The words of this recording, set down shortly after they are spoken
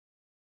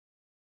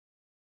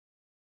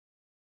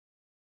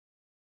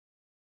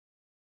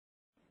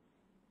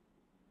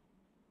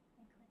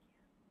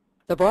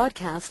The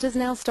broadcast is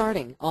now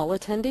starting. All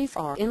attendees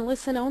are in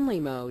listen-only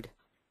mode.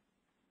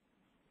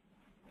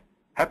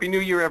 Happy New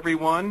Year,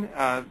 everyone.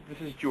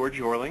 This is George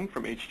Orling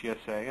from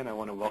HDSA, and I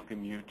want to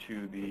welcome you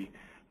to the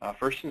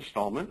first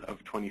installment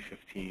of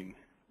 2015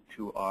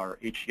 to our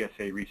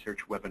HDSA Research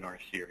Webinar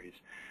Series.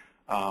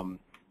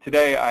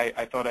 Today,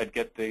 I thought I'd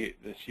get the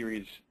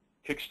series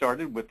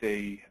kick-started with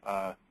a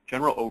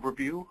general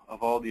overview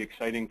of all the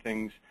exciting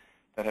things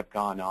that have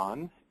gone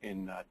on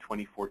in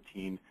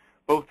 2014,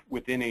 both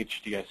within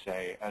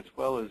HDSA as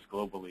well as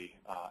globally,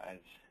 as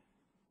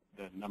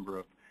the number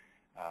of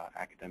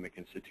academic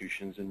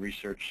institutions and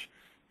research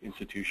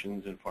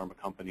institutions and pharma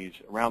companies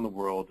around the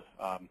world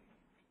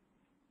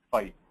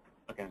fight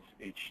against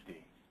HD.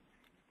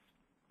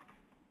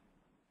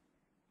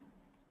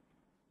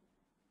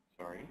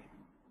 Sorry.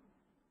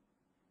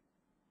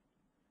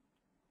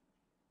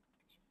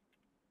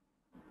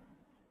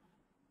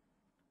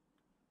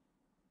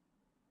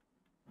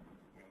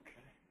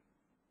 Okay.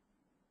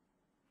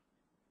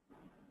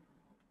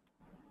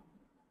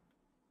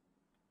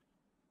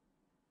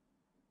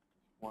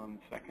 1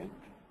 second.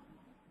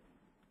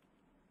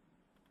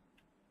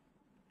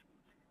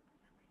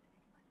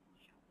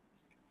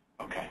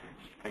 Okay,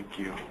 thank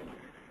you.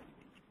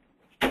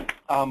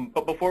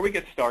 But before we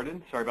get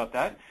started, sorry about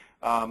that,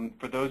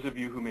 for those of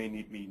you who may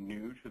be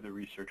new to the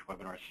Research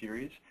Webinar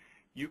Series,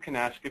 you can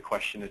ask a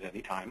question at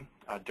any time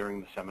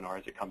during the seminar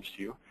as it comes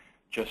to you.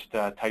 Just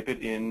type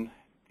it in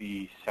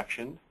the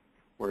section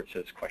where it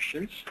says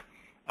questions,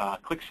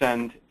 click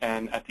send,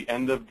 and at the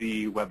end of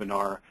the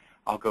webinar,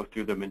 I'll go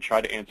through them and try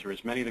to answer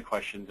as many of the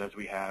questions as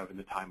we have in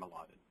the time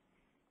allotted.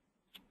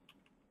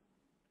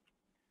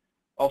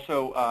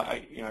 Also,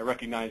 I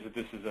recognize that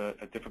this is a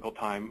difficult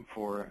time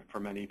for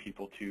many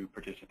people to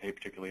participate,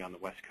 particularly on the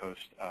West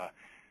Coast.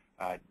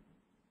 I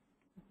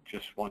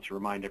just want to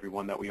remind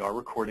everyone that we are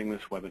recording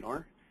this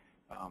webinar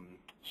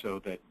so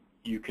that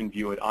you can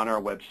view it on our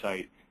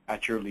website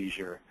at your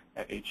leisure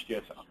at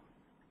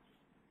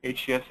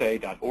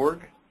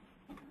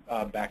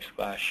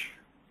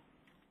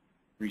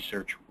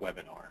hdsa.org/research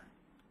webinar.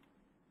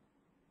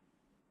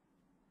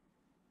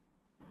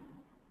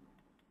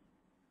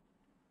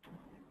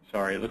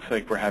 Sorry, it looks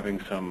like we're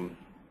having some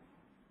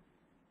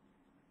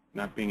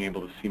not being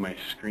able to see my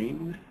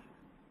screen.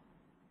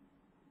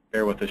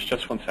 Bear with us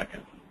just 1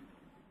 second.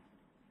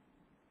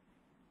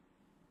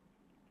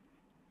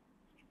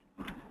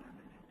 Let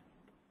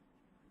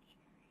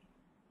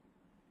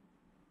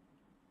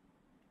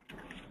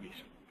me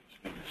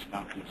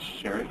stop and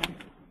share it.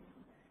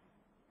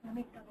 Let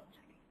me double check.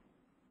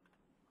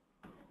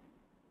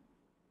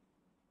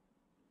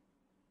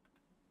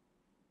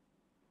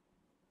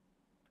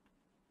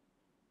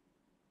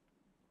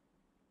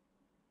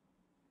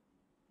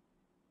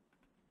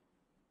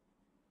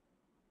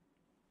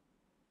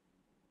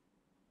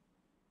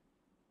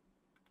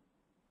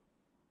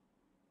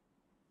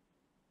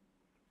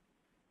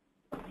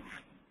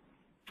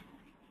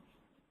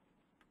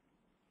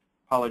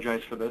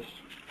 Apologize for this.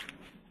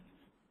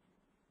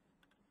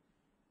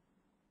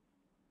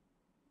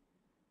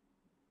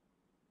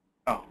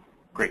 Oh,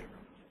 great.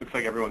 Looks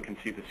like everyone can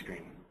see the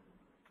screen.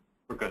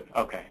 We're good.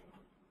 Okay.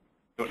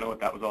 Don't know what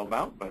that was all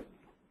about, but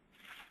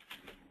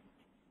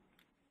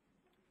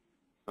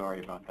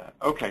sorry about that.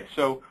 Okay,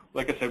 so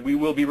like I said, we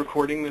will be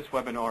recording this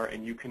webinar,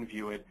 and you can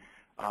view it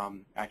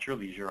at your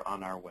leisure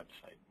on our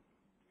website.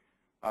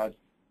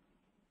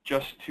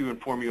 Just to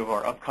inform you of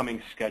our upcoming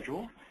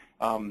schedule,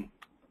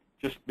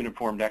 just been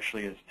informed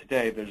actually as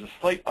today, there's a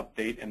slight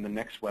update in the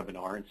next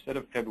webinar. Instead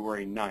of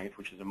February 9th,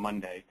 which is a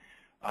Monday,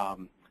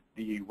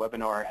 the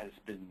webinar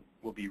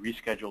will be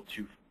rescheduled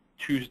to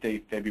Tuesday,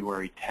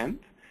 February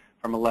 10th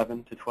from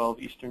 11 to 12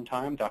 Eastern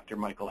Time. Dr.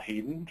 Michael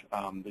Hayden,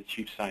 the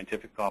Chief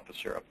Scientific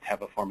Officer of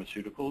Teva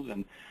Pharmaceuticals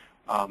and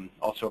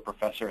also a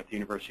professor at the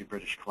University of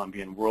British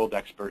Columbia and world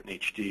expert in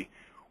HD,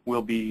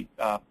 will be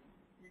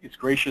is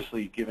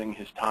graciously giving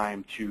his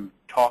time to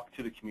talk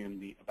to the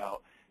community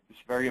about this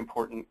very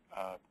important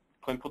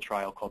clinical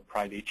trial called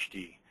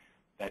PRIDE-HD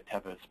that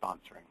Teva is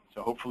sponsoring.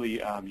 So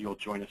hopefully you'll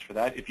join us for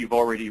that. If you've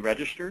already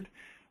registered,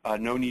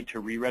 no need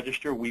to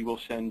re-register. We will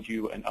send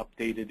you an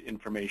updated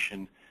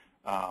information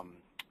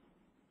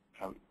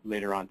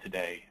later on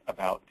today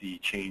about the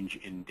change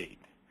in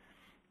date.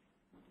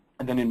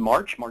 And then in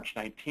March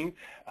 19th,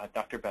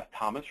 Dr. Beth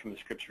Thomas from the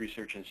Scripps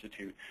Research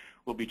Institute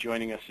will be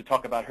joining us to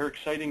talk about her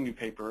exciting new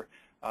paper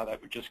that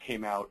just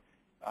came out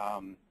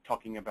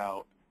talking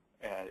about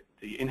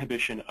the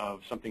inhibition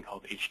of something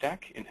called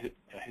HDAC,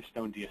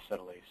 histone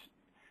deacetylase,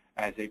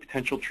 as a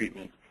potential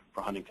treatment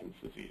for Huntington's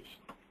disease.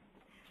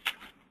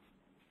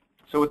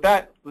 So with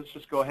that, let's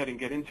just go ahead and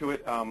get into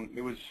it.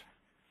 It was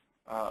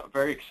a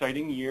very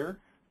exciting year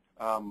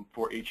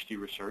for HD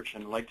research,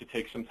 and I'd like to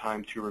take some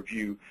time to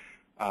review,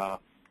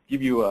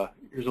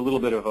 here's a little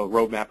bit of a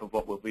roadmap of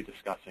what we'll be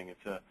discussing.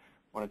 I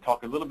want to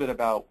talk a little bit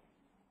about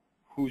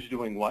who's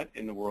doing what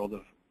in the world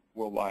of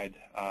worldwide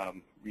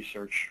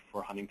research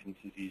for Huntington's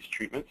disease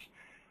treatments.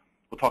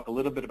 We'll talk a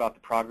little bit about the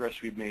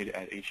progress we've made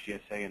at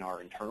HDSA in our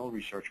internal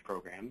research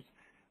programs,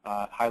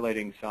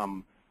 highlighting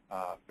some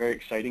very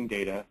exciting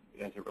data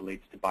as it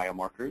relates to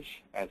biomarkers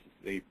as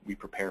we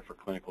prepare for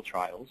clinical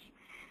trials,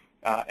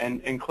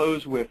 and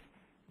close with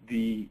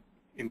the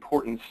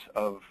importance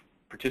of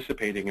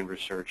participating in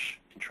research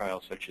in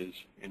trials such as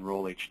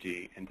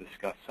Enroll-HD, and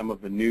discuss some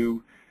of the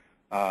new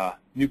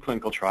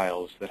clinical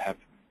trials that have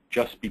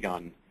just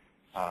begun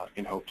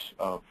in hopes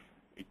of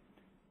a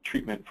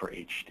treatment for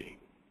HD.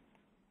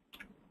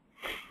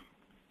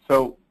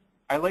 So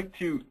I like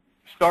to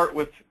start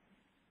with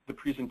the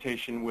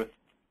presentation with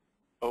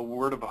a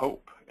word of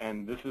hope,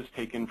 and this is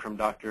taken from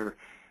Dr.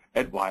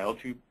 Ed Wild,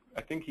 who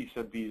I think he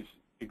said these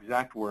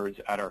exact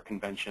words at our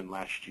convention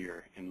last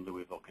year in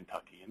Louisville,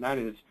 Kentucky, and that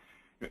is,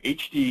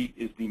 HD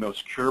is the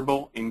most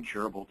curable,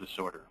 incurable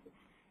disorder.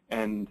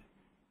 And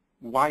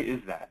why is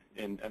that?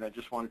 And I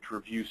just wanted to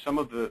review some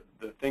of the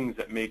things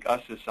that make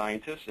us as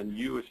scientists and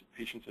you as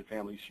patients and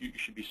families, you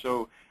should be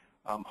so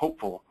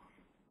hopeful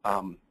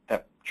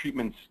that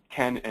treatments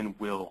can and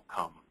will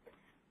come.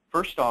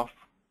 First off,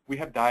 we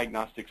have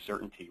diagnostic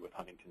certainty with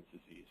Huntington's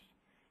disease.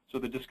 So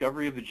the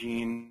discovery of the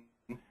gene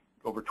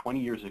over 20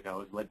 years ago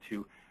has led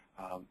to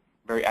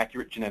very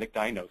accurate genetic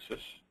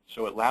diagnosis.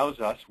 So it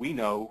allows us, we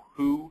know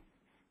who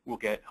will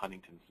get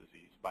Huntington's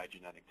disease by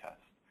genetic test.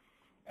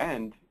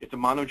 And it's a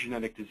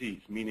monogenetic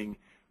disease, meaning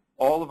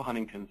all of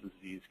Huntington's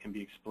disease can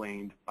be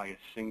explained by a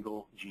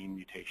single gene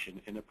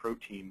mutation in a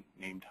protein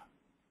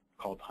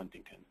called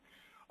Huntingtin.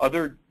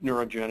 Other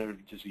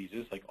neurodegenerative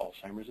diseases like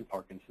Alzheimer's and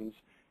Parkinson's,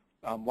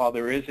 while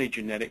there is a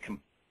genetic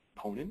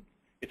component,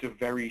 it's a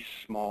very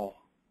small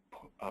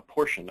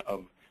portion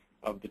of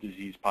the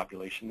disease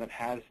population that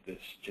has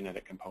this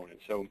genetic component.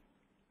 So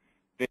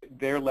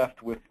they're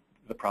left with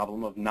the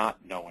problem of not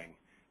knowing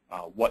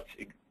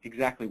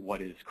exactly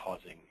what is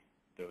causing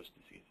those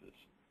diseases.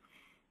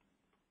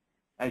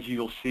 As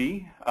you'll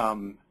see,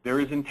 there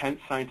is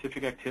intense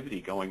scientific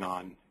activity going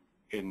on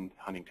in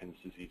Huntington's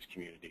disease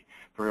community.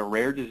 For a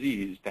rare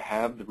disease, to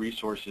have the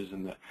resources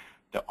and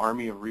the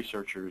army of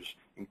researchers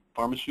and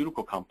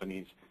pharmaceutical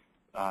companies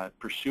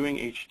pursuing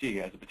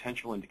HD as a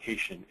potential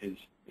indication is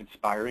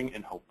inspiring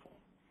and hopeful.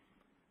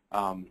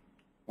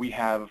 We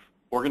have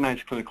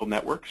organized clinical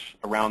networks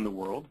around the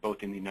world,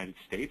 both in the United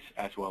States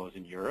as well as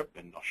in Europe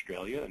and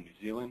Australia and New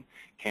Zealand,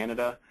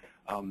 Canada.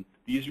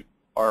 These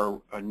are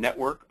a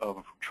network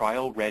of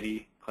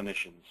trial-ready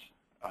clinicians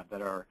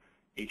that are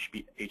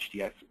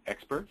HD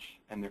experts,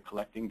 and they're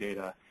collecting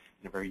data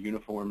in a very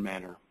uniform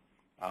manner,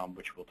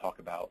 which we'll talk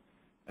about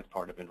as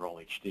part of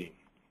Enroll-HD.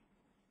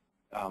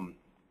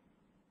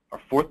 Our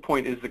fourth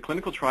point is the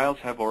clinical trials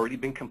have already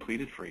been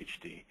completed for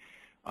HD.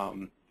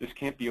 This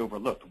can't be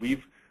overlooked.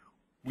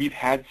 We've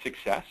had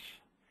success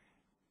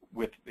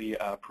with the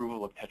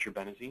approval of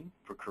tetrabenazine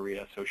for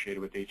chorea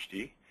associated with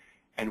HD,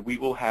 and we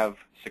will have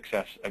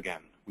success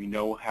again. We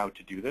know how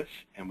to do this,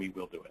 and we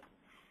will do it.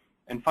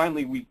 And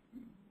finally,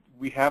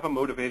 we have a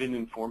motivated and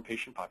informed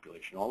patient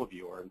population. All of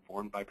you are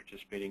informed by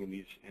participating in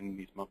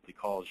these monthly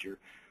calls.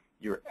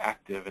 You're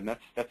active, and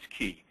that's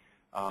key,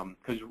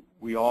 because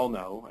we all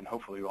know, and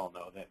hopefully we all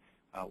know, that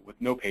with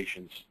no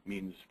patients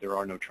means there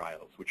are no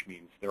trials, which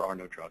means there are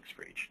no drugs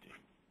for HD.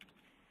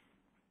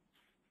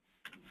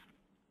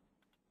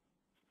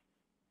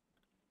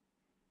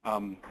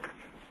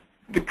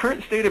 The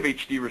current state of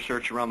HD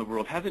research around the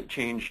world hasn't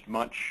changed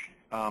much.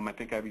 I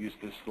think I've used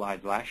this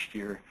slide last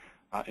year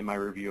in my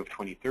review of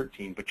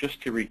 2013, but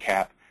just to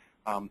recap,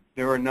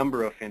 there are a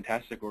number of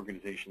fantastic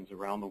organizations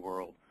around the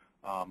world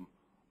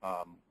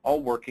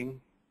all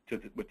working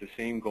with the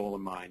same goal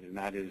in mind, and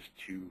that is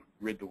to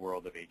rid the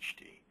world of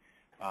HD.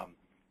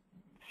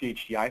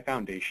 CHDI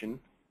Foundation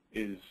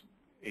is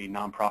a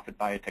nonprofit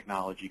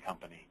biotechnology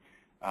company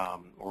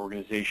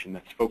organization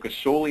that's focused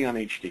solely on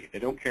HD. They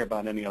don't care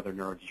about any other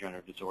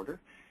neurodegenerative disorder,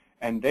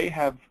 and they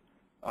have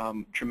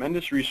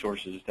tremendous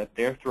resources that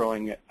they're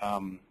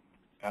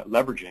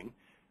leveraging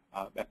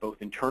at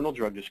both internal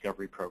drug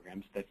discovery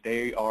programs that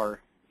they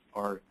are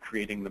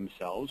creating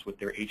themselves with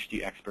their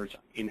HD experts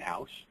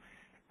in-house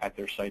at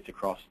their sites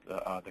across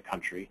the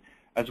country,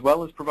 as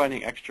well as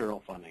providing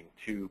external funding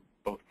to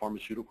both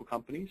pharmaceutical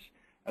companies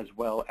as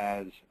well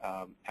as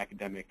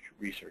academic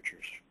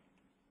researchers.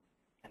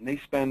 And they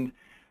spend,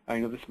 I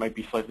know this might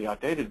be slightly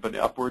outdated, but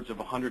upwards of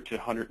 $100 to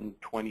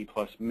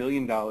 $120+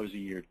 million a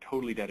year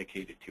totally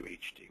dedicated to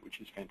HD, which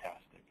is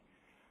fantastic.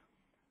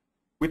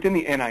 Within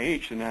the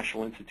NIH, the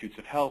National Institutes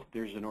of Health,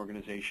 there's an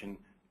organization,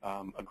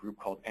 a group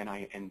called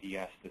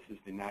NINDS. This is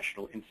the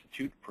National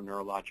Institute for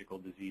Neurological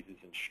Diseases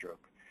and Stroke.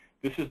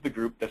 This is the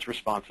group that's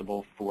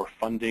responsible for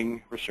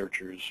funding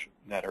researchers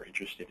that are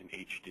interested in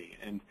HD.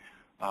 And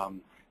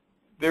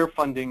their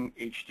funding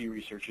HD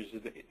researchers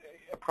is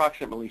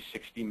approximately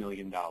 $60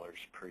 million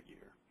per year.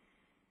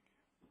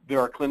 There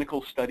are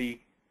clinical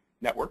study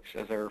networks,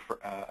 as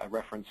I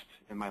referenced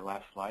in my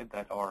last slide,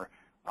 that are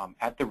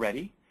at the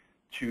ready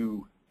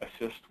to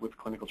assist with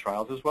clinical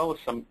trials, as well as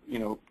some,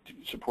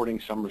 supporting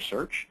some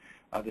research.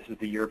 This is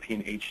the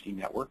European HD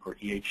Network, or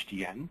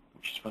EHDN,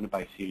 which is funded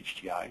by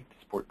CHDI to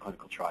support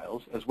clinical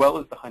trials, as well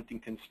as the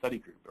Huntington Study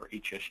Group, or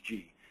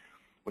HSG,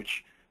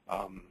 which,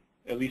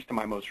 at least in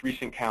my most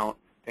recent count,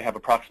 They have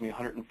approximately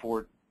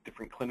 104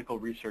 different clinical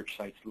research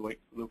sites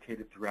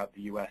located throughout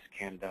the U.S.,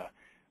 Canada,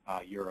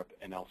 Europe,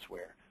 and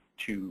elsewhere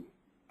to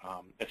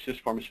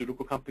assist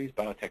pharmaceutical companies,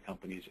 biotech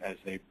companies, as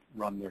they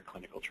run their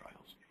clinical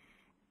trials.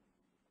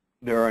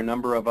 There are a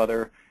number of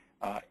other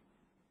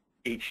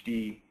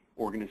HD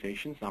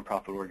organizations,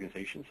 nonprofit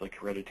organizations, like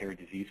Hereditary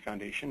Disease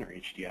Foundation, or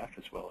HDF,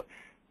 as well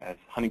as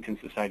Huntington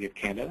Society of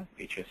Canada,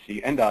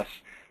 HSC, and us,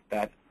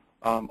 that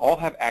all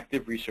have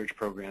active research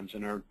programs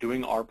and are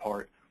doing our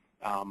part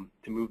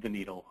to move the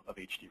needle of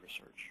HD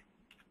research.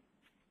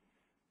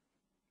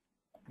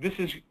 This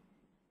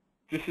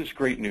is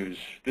great news.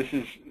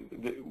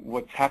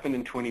 What's happened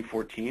in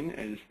 2014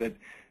 is that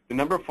the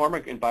number of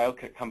pharma and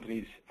biotech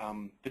companies,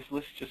 this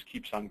list just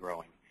keeps on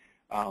growing.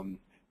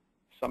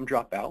 Some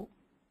drop out,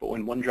 but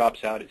when one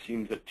drops out, it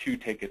seems that two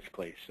take its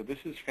place. So this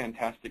is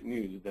fantastic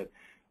news that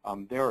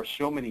there are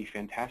so many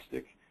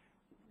fantastic,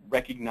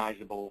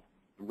 recognizable,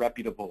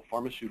 reputable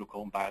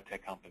pharmaceutical and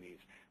biotech companies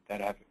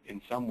that have,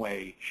 in some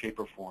way, shape,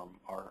 or form,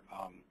 are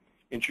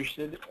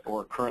interested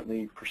or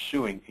currently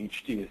pursuing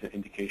HD as an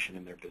indication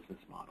in their business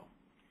model.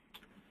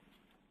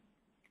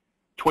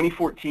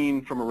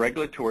 2014, from a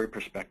regulatory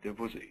perspective,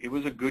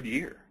 was a good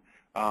year.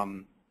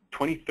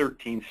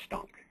 2013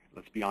 stunk.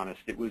 Let's be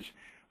honest. It was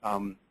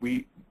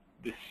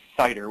the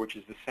CIDR, which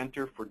is the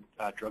Center for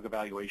Drug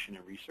Evaluation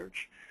and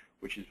Research,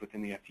 which is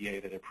within the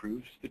FDA that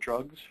approves the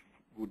drugs,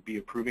 would be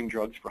approving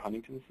drugs for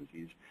Huntington's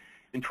disease.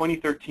 In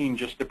 2013,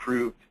 just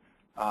approved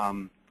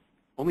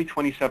only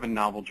 27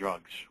 novel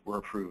drugs were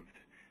approved.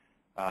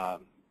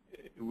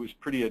 It was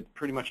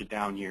pretty much a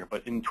down year.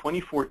 But in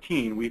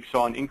 2014, we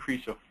saw an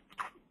increase to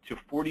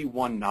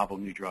 41 novel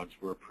new drugs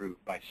were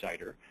approved by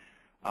CIDR.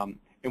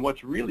 And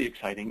what's really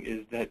exciting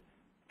is that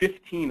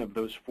 15 of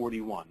those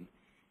 41,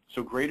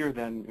 so greater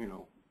than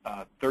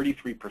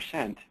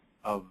 33%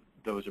 of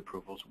those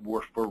approvals,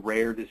 were for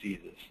rare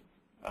diseases.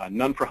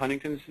 None for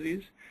Huntington's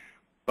disease,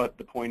 but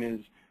the point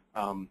is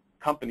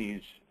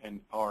companies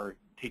are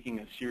taking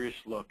a serious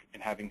look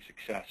and having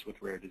success with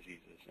rare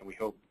diseases, and we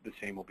hope the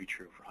same will be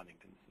true for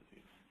Huntington's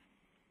disease.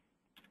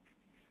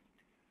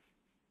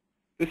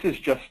 This is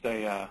just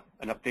an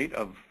update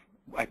of,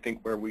 I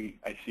think, where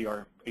I see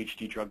our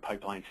HD drug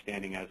pipeline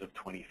standing as of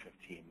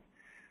 2015.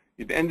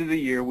 At the end of the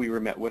year, we were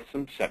met with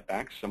some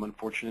setbacks, some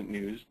unfortunate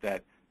news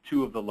that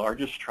two of the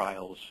largest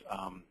trials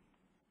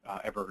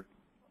ever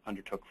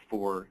undertook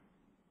for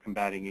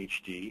combating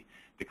HD,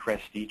 the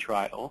CREST-D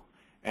trial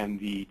and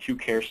the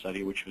 2CARE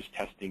study, which was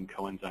testing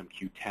coenzyme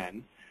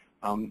Q10,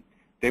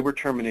 they were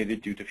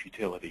terminated due to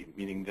futility,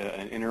 meaning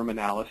an interim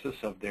analysis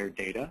of their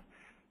data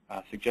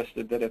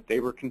suggested that if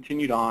they were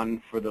continued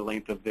on for the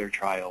length of their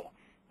trial,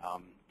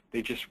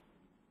 they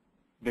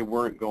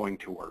weren't going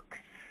to work.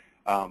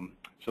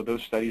 So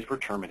those studies were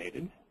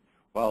terminated.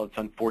 While it's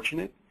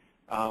unfortunate,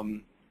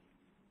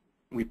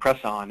 we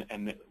press on,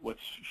 and what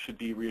should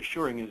be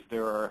reassuring is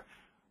there are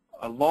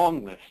a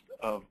long list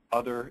of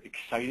other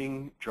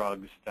exciting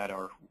drugs that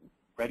are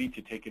ready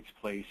to take its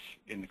place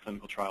in the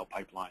clinical trial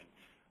pipeline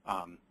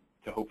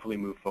to hopefully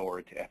move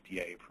forward to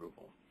FDA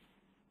approval.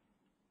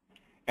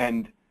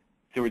 And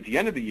towards the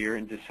end of the year,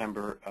 in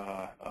December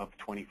of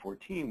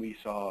 2014, we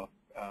saw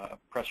a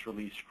press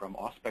release from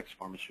Auspex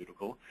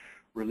Pharmaceutical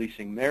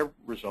releasing their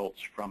results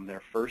from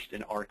their first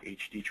in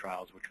ARC-HD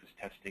trials, which was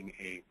testing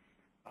a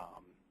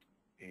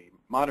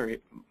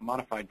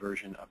modified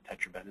version of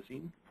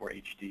tetrabenazine for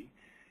HD.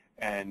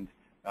 And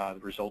the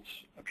results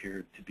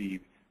appeared to be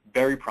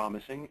very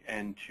promising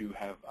and to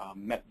have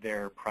met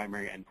their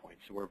primary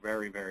endpoints. So we're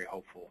very, very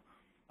hopeful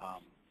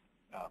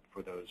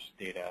for those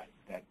data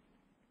that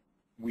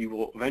we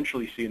will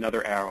eventually see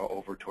another arrow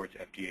over towards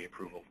FDA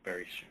approval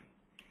very soon.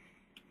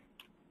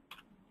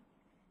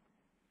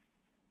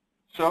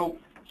 So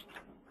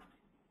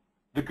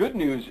the good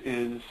news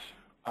is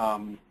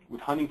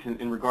with Huntington,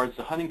 in regards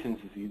to Huntington's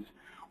disease,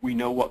 we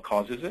know what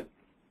causes it.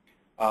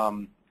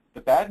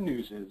 The bad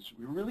news is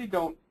we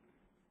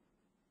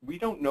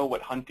don't know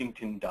what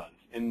Huntington does,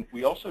 and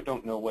we also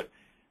don't know what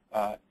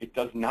it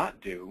does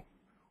not do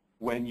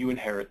when you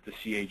inherit the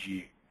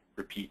CAG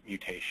repeat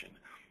mutation.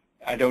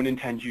 I don't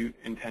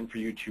intend for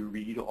you to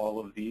read all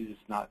of these.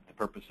 It's not the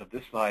purpose of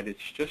this slide.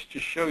 It's just to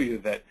show you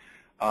that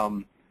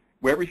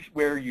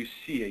where you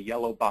see a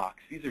yellow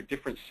box, these are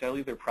different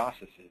cellular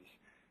processes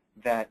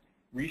that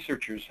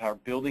researchers are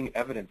building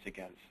evidence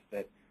against,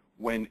 that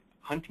when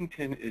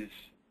Huntington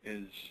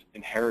is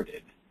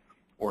inherited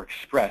or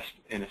expressed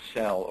in a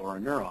cell or a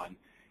neuron,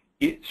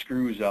 it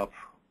screws up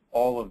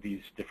all of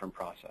these different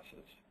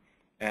processes.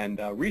 And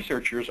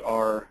researchers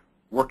are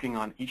working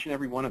on each and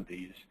every one of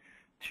these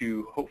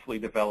to hopefully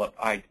develop,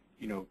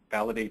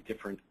 validate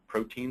different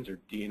proteins or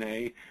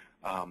DNA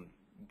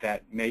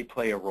that may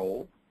play a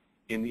role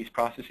in these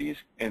processes.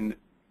 And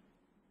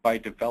by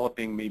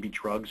developing maybe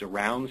drugs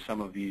around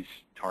some of these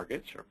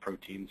targets or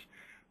proteins,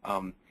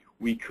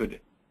 we could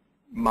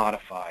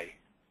modify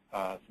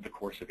the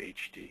course of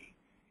HD.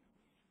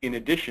 In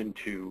addition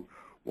to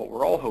what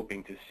we're all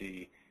hoping to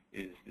see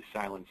is the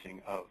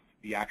silencing of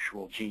the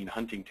actual gene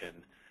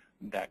Huntington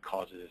that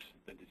causes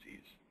the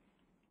disease.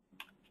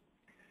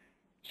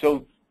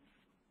 So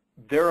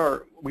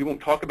we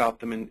won't talk about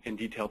them in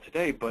detail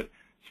today, but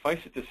suffice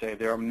it to say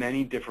there are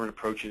many different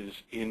approaches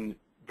in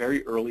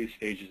very early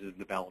stages of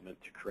development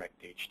to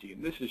correct HD,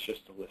 and this is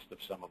just a list of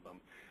some of them.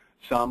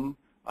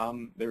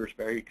 There's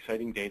very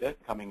exciting data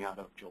coming out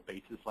of Jill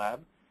Bates's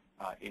lab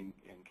in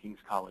King's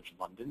College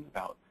London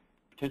about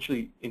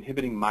potentially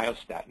inhibiting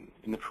myostatin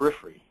in the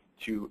periphery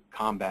to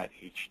combat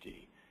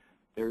HD.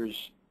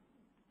 There's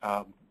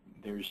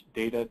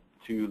data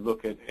to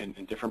look at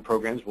in different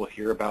programs. We'll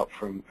hear about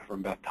from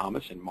Beth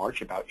Thomas in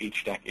March about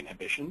HDAC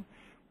inhibition,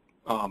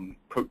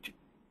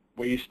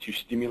 ways to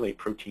stimulate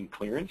protein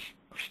clearance,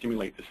 or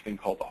stimulate this thing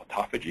called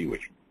autophagy,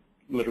 which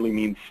literally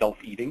means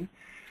self-eating,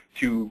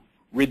 to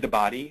rid the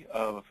body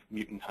of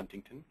mutant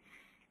huntingtin.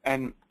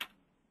 And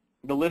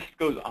the list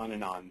goes on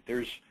and on.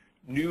 There's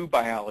new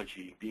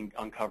biology being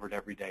uncovered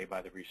every day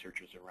by the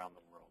researchers around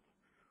the world.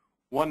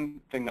 One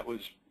thing that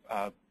was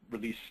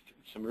released,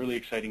 some really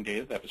exciting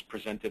data that was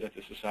presented at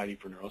the Society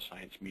for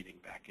Neuroscience meeting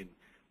back in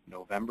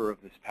November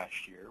of this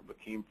past year, but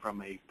came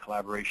from a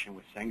collaboration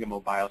with Sangamo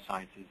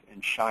Biosciences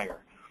and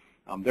Shire.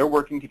 They're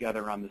working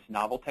together on this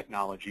novel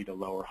technology to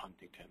lower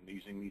huntingtin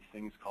using these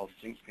things called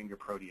zinc finger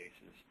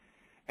proteases.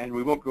 And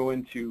we won't go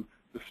into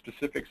the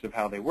specifics of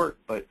how they work,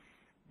 but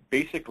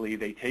basically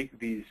they take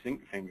these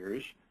zinc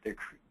fingers,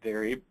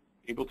 they're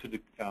able to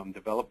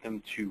develop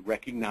them to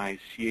recognize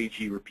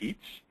CAG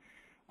repeats.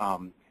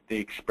 They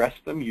express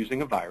them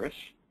using a virus,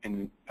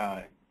 and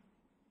they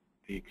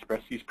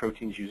express these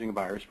proteins using a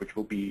virus, which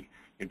will be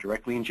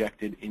directly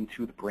injected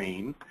into the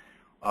brain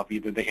of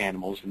either the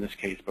animals in this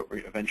case, but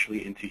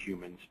eventually into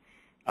humans,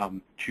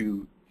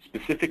 to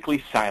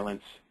specifically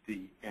silence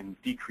and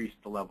decrease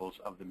the levels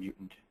of the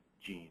mutant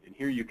gene. And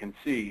here you can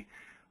see,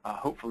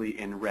 hopefully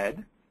in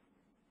red,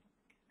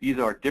 these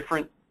are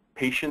different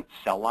patient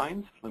cell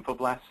lines,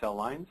 lymphoblast cell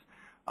lines.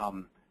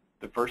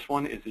 The first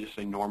one is just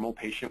a normal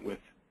patient with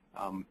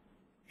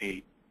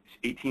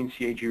 18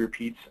 CAG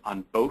repeats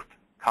on both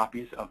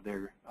copies of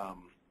their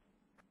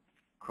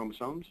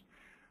chromosomes.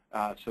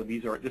 So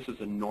this is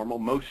a normal,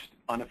 most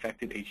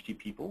unaffected HD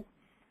people.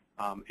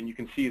 And you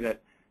can see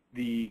that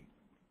the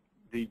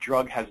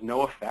drug has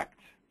no effect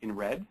in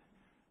red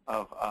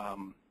of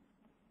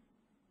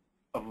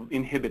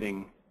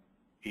inhibiting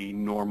a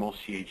normal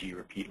CAG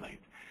repeat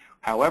length.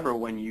 However,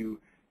 when you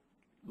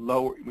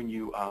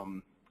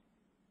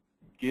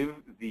give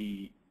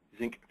the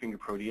zinc finger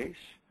protease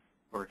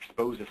or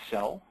expose a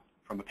cell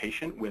from a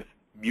patient with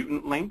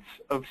mutant lengths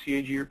of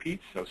CAG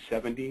repeats, so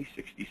 70,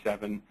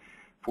 67,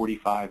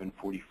 45, and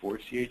 44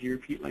 CAG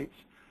repeat lengths,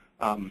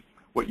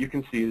 what you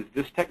can see is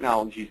this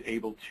technology is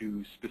able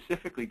to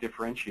specifically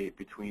differentiate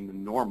between the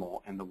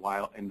normal and the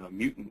wild and the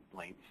mutant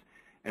lengths,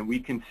 and we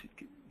can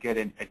get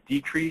a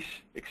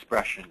decreased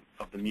expression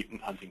of the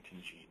mutant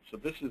huntingtin gene. So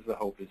this is the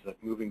hope, is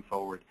that moving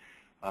forward,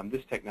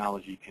 this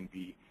technology can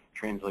be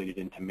translated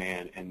into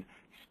man and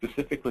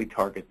specifically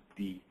target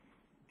the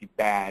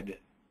bad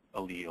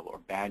allele or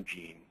bad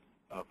gene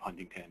of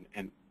Huntingtin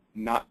and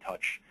not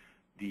touch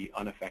the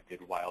unaffected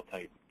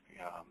wild-type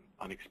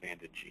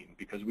unexpanded gene,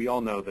 because we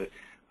all know that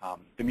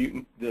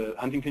the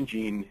Huntingtin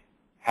gene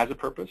has a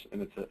purpose,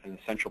 and it's an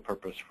essential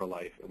purpose for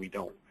life, and we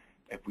don't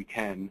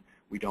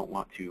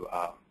want to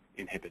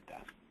inhibit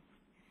that.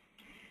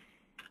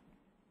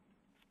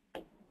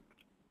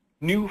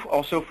 New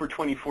also for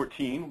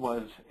 2014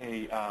 was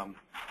a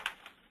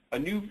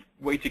new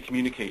way to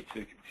communicate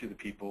to the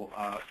people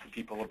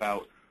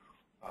about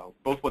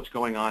both what's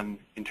going on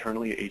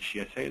internally at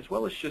HDSA, as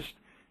well as just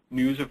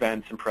news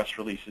events and press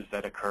releases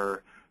that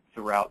occur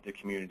throughout the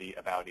community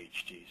about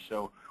HD.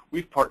 So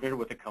we've partnered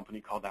with a company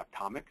called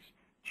Aptomics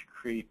to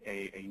create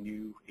a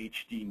new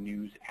HD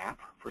news app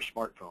for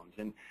smartphones.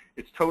 And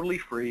it's totally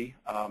free.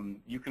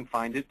 You can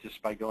find it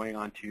just by going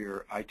onto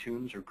your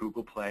iTunes or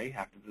Google Play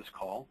after this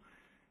call.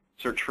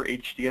 Search for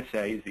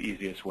HDSA is the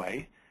easiest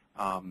way,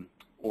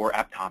 or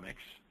Aptomics,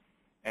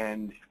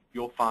 and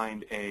you'll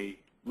find a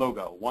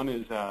logo. One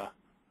is,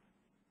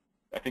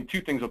 I think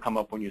two things will come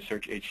up when you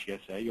search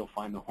HDSA. You'll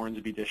find the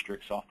Hornsby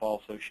District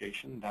Softball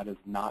Association. That is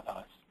not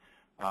us.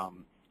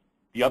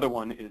 The other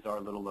one is our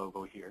little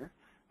logo here.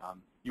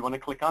 You want to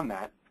click on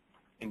that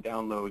and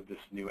download this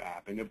new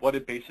app. And what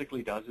it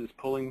basically does is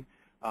pulling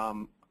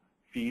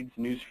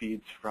news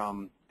feeds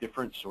from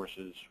different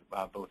sources,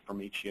 both from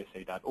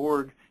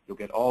hdsa.org. You'll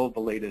get all the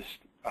latest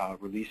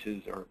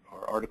releases or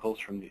articles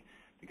from the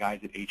guys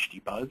at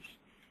HD Buzz,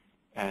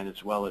 and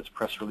as well as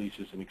press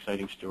releases and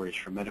exciting stories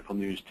from Medical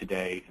News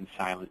Today and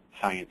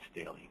Science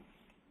Daily.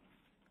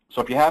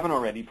 So if you haven't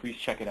already, please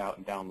check it out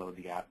and download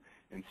the app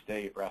and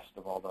stay abreast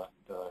of all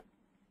the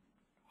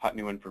hot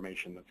new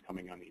information that's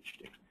coming on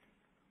HD.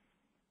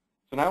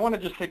 So now I want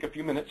to just take a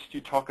few minutes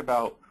to talk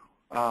about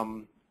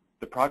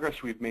the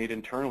progress we've made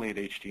internally at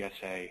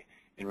HDSA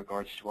in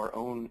regards to our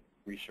own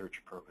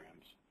research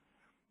programs.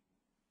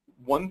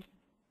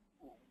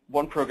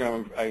 One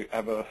program I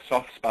have a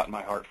soft spot in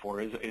my heart for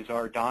is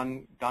our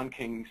Don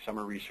King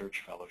Summer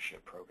Research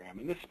Fellowship program.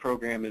 And this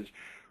program is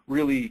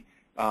really,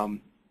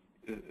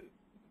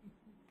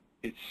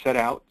 it's set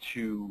out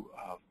to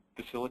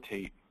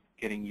facilitate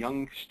getting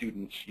young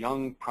students,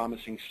 young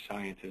promising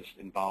scientists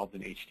involved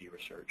in HD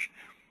research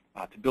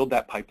to build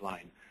that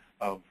pipeline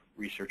of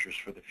researchers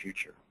for the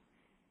future.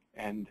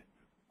 And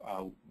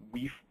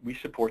we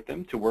support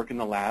them to work in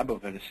the lab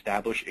of an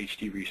established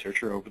HD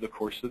researcher over the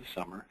course of the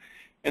summer.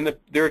 And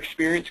their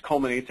experience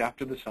culminates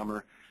after the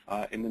summer.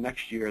 In the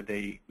next year,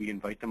 we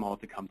invite them all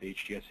to come to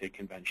HDSA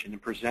convention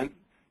and present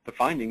the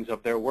findings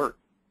of their work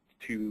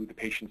to the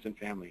patients and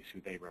families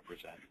who they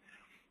represent.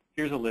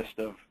 Here's a list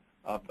of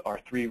our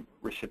 3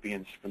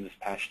 recipients from this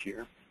past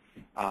year.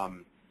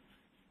 And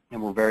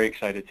we're very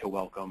excited to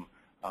welcome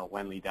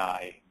Wenli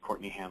Dai,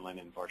 Courtney Hanlon,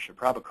 and Varsha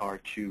Prabhakar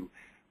to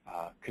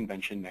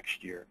convention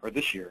next year, or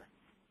this year,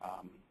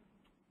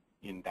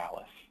 in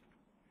Dallas.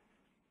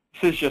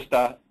 This is just,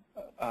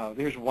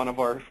 there's one of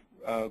our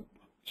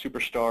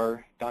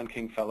superstar Don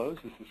King Fellows.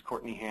 This is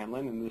Courtney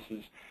Hanlon, and this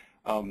is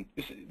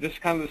this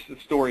kind of the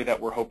story that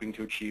we're hoping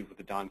to achieve with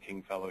the Don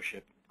King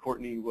Fellowship.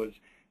 Courtney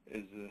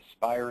is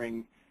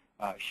aspiring.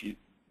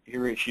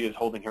 Here she is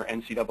holding her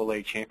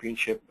NCAA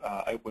championship,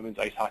 women's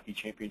ice hockey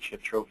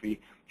championship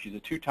trophy. She's a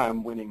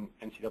 2-time winning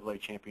NCAA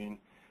champion.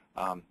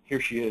 Here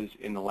she is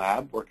in the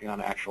lab working on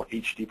an actual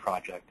HD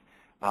project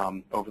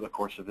over the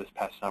course of this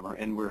past summer,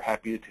 and we're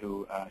happy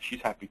to.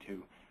 She's happy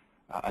to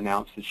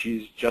announce that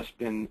she's just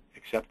been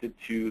accepted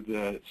to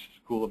the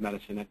School of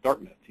Medicine at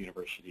Dartmouth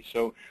University.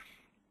 So,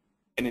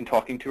 and in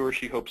talking to her,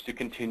 she hopes to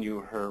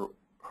continue her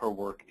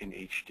work in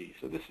HD.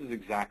 So this is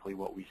exactly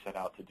what we set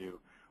out to do,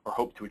 or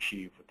hope to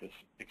achieve, with this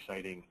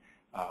exciting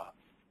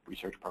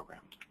research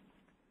program.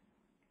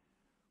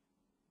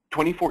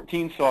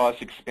 2014 saw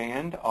us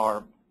expand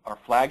our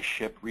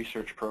flagship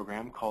research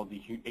program called the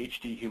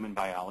HD Human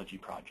Biology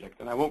Project.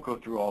 And I won't go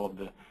through all of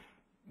the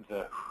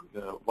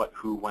what,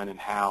 who, when, and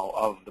how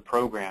of the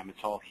program.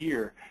 It's all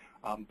here.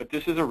 But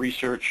this is a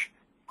research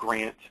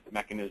grant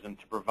mechanism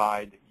to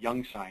provide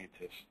young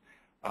scientists,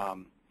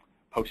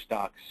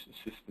 postdocs,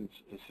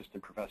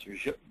 assistant professors,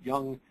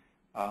 young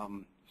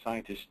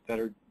scientists that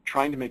are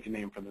trying to make a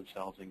name for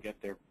themselves and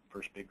get their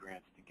first big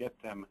grants, to get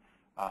them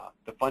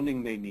the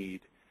funding they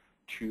need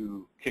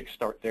to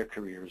kickstart their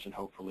careers and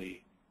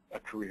hopefully a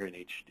career in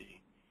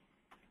HD.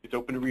 It's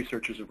open to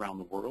researchers around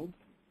the world.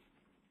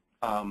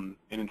 And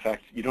in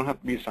fact, you don't have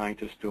to be a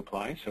scientist to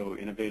apply, so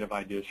innovative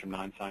ideas from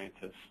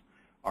non-scientists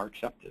are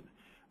accepted.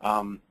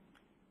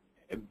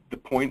 The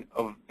point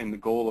of and the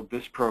goal of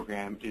this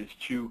program is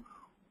to,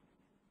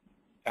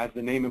 as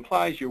the name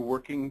implies, you're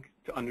working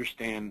to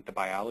understand the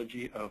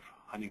biology of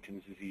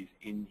Huntington's disease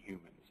in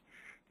humans.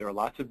 There are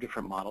lots of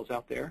different models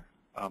out there,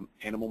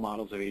 animal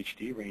models of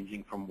HD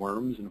ranging from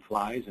worms and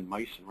flies and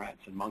mice and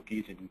rats and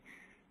monkeys and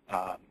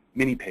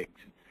mini pigs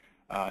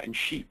and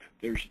sheep.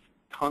 There's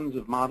tons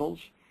of models.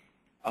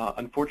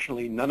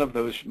 Unfortunately, none of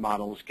those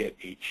models get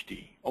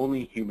HD.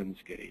 Only humans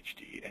get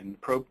HD. And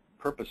the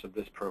purpose of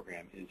this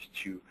program is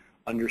to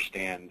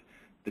understand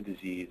the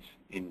disease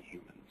in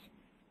humans.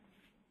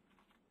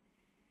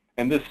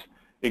 And this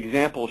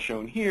example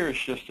shown here is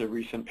just a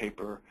recent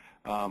paper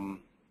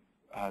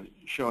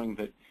showing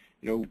that,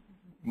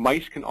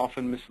 mice can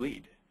often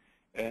mislead.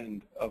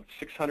 And of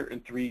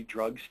 603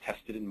 drugs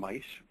tested in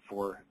mice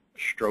for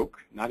stroke,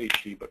 not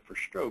HD, but for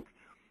stroke,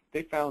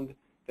 they found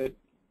that,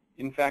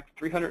 in fact,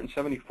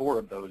 374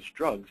 of those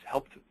drugs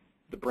helped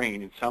the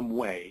brain in some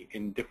way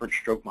in different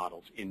stroke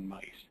models in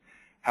mice.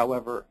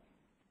 However,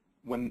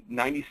 when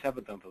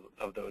 97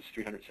 of those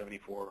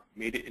 374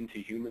 made it into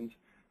humans,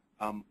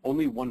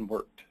 only one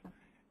worked.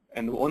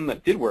 And the one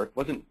that did work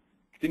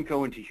didn't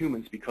go into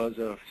humans because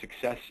of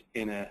success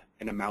in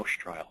a mouse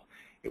trial.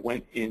 It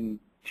went into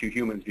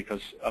humans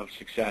because of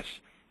success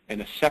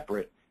in a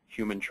separate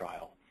human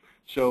trial.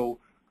 So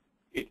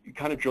it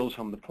kind of drills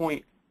home the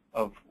point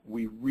of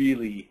we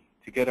really,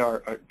 to get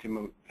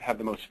to have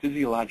the most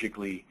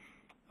physiologically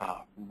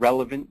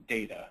relevant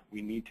data,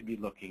 we need to be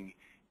looking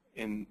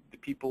in the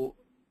people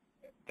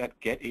that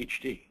get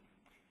HD.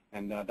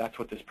 And that's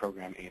what this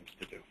program aims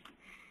to do.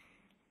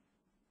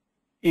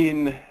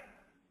 In,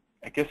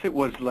 I guess it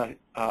was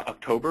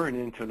October and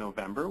into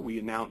November, we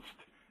announced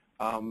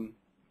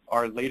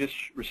our latest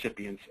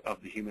recipients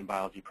of the Human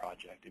Biology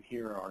Project. And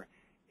here are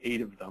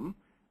 8 of them.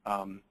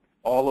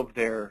 All of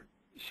their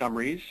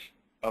summaries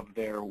of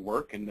their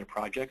work and their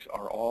projects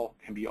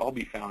can all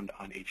be found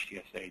on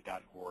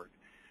hdsa.org.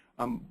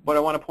 What I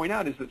want to point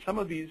out is that some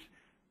of these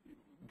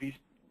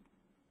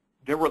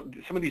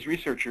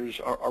researchers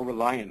are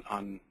reliant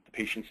on the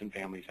patients and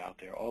families out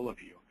there, all of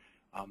you.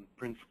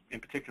 In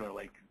particular,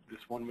 like this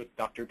one with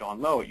Dr.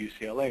 Dawn Lowe at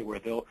UCLA, where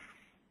they'll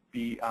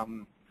be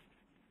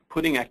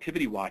putting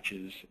activity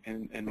watches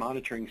and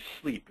monitoring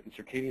sleep and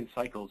circadian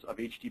cycles of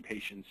HD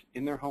patients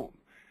in their home,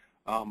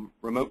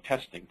 remote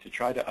testing to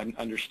try to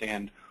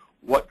understand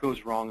what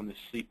goes wrong in the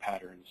sleep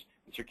patterns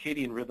and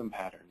circadian rhythm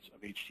patterns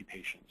of HD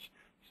patients.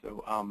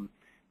 So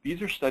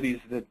these are studies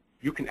that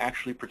you can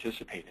actually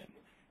participate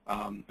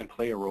in and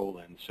play a role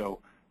in. So,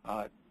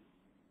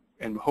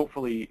 and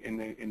hopefully in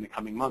the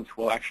coming months,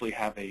 we'll actually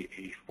have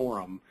a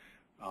forum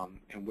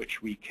in which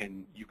you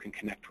can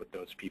connect with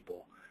those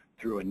people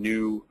through a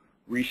new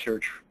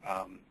research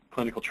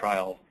clinical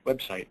trial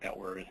website that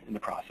we're in the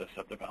process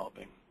of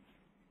developing.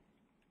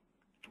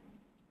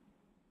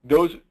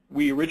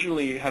 We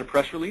originally had a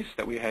press release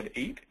that we had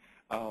 8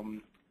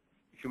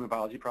 human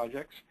biology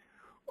projects.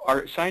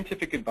 Our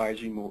scientific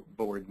advisory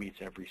board meets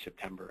every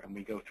September, and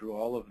we go through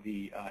all of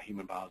the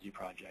human biology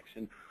projects.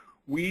 And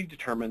we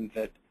determined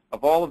that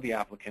of all of the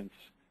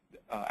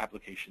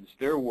applications,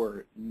 there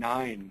were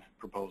 9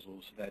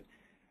 proposals that,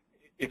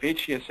 if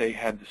HCSA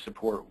had the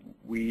support,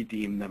 we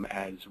deem them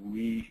as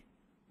we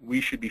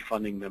should be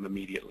funding them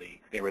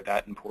immediately. They were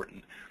that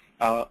important.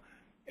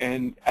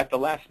 And at the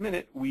last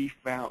minute, we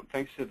found,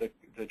 thanks to the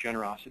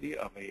generosity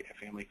of a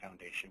family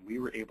foundation, we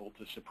were able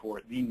to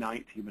support the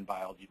 9th human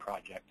biology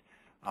project,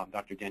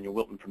 Dr. Daniel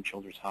Wilton from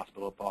Children's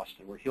Hospital of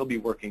Boston, where he'll be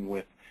working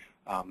with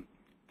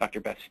Dr.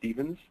 Beth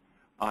Stevens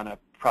on a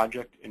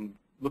project in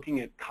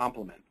looking at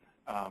complement,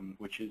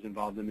 which is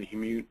involved in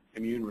the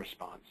immune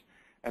response.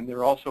 And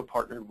they're also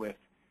partnered with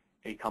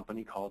a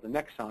company called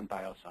Annexon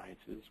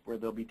Biosciences, where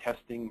they'll be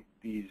testing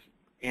these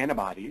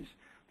antibodies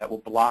that will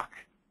block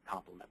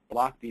complement,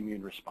 block the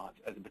immune response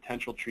as a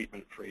potential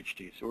treatment for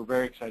HD. So we're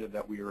very excited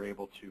that we were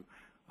able to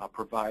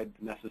provide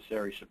the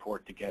necessary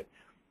support to get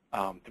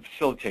to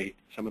facilitate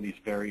some of these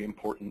very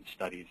important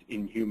studies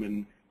in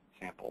human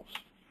samples.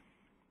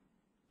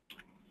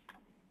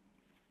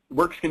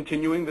 Work's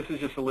continuing. This is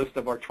just a list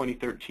of our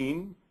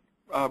 2013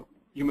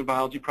 Human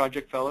Biology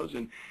Project Fellows,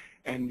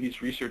 and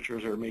these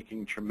researchers are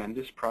making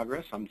tremendous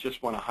progress. I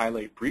just want to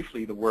highlight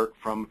briefly the work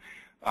from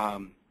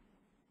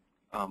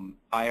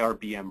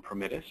IRBM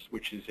Promidus,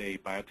 which is a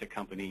biotech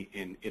company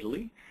in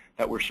Italy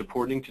that we're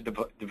supporting to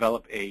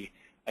develop a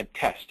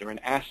test or an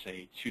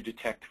assay to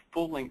detect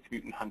full-length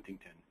mutant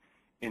huntingtin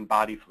in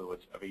body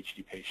fluids of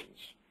HD patients.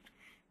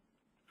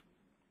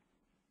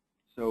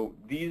 So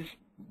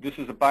this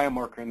is a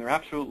biomarker, and they're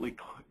absolutely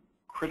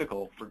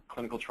critical for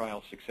clinical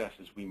trial success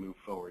as we move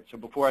forward. So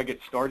before I get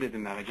started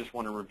in that, I just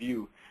want to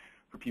review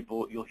for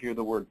people. You'll hear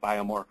the word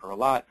biomarker a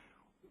lot.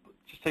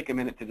 Just take a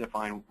minute to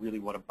define really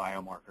what a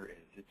biomarker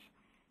is.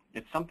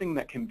 It's something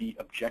that can be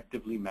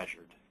objectively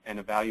measured and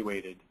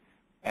evaluated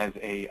as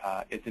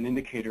an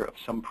indicator of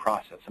some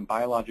process, some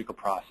biological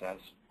process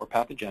or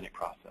pathogenic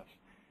process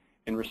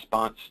in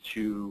response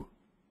to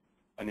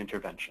an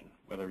intervention,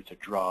 whether it's a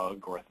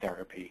drug or a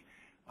therapy.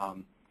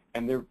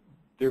 And they're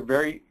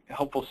very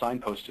helpful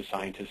signposts to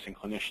scientists and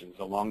clinicians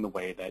along the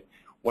way that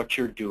what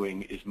you're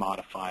doing is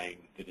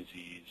modifying the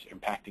disease,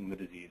 impacting the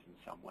disease in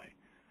some way.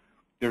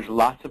 There's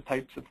lots of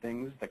types of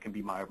things that can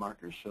be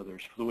biomarkers. So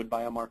there's fluid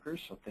biomarkers,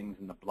 so things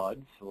in the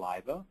blood,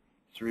 saliva,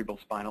 cerebral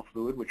spinal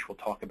fluid, which we'll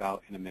talk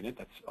about in a minute.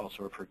 That's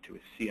also referred to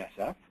as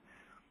CSF.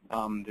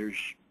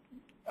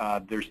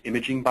 There's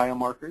imaging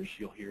biomarkers.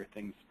 You'll hear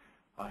things,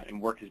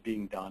 and work is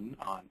being done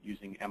on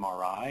using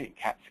MRI and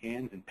CAT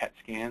scans and PET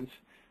scans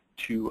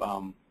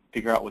to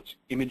figure out what's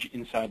imaged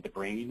inside the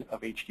brain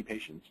of HD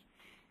patients.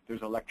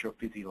 There's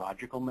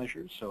electrophysiological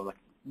measures, so like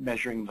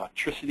measuring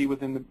electricity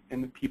within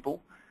the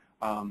people,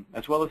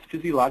 as well as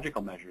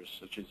physiological measures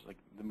such as like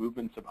the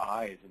movements of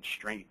eyes and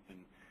strength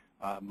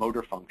and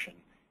motor function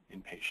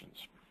in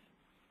patients.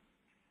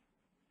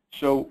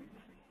 So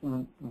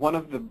one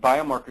of the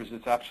biomarkers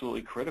that's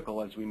absolutely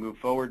critical as we move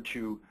forward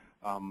to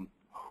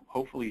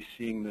hopefully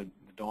seeing the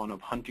dawn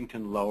of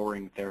Huntingtin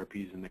lowering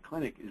therapies in the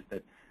clinic is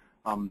that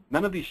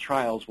none of these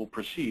trials will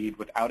proceed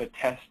without a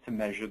test to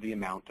measure the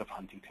amount of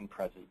Huntingtin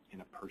present in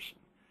a person.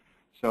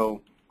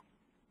 So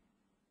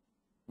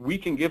we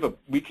can give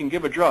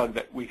a drug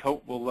that we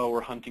hope will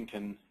lower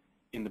Huntingtin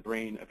in the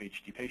brain of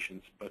HD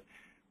patients, but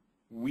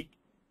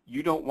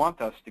you don't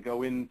want us to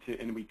go into,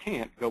 and we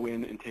can't go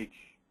in and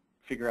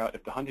figure out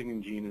if the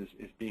Huntingtin gene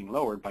is being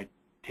lowered by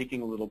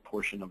taking a little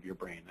portion of your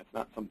brain. That's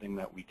not something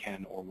that we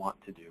can or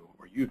want to do,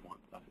 or you'd want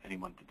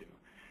anyone to do.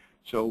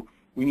 So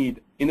we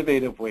need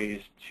innovative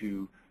ways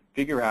to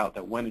figure out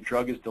that when a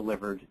drug is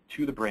delivered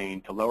to the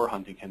brain to lower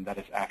Huntingtin, that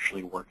it's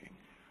actually working.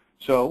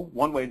 So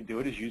one way to do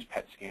it is use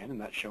PET scan, and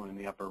that's shown in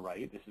the upper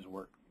right. This is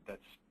work that's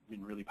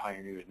been really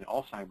pioneered in the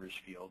Alzheimer's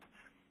field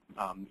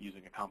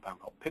using a compound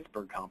called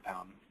Pittsburgh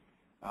compound.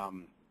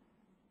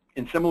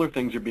 And similar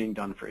things are being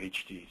done for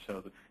HD.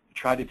 So to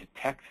try to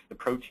detect the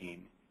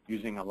protein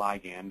using a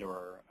ligand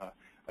or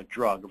a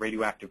drug, a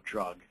radioactive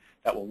drug,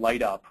 that will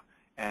light up,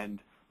 and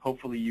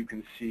hopefully you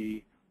can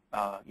see,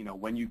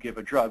 when you give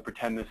a drug,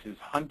 pretend this is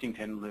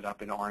Huntingtin lit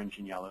up in orange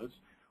and yellows.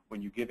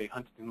 When you give a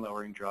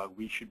Huntingtin-lowering drug,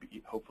 we should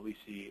hopefully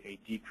see a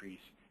decrease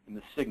in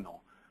the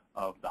signal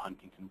of the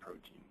Huntingtin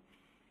protein.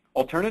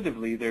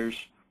 Alternatively,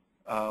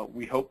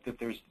 we hope that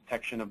there's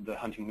detection of the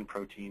Huntingtin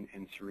protein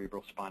in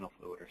cerebral spinal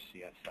fluid, or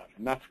CSF,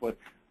 and that's what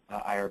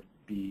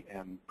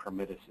IRBM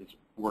Promidus is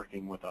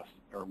working with us,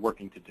 or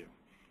working to do.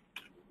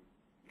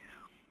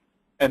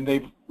 And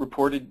they've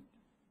reported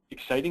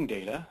exciting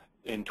data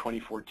in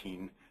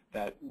 2014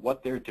 that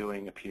what they're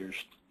doing appears,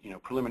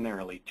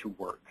 preliminarily to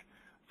work.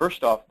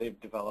 First off, they've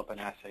developed an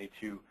assay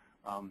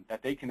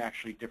that they can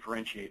actually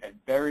differentiate at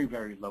very,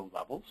 very low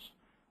levels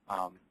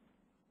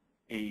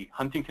a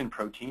Huntingtin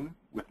protein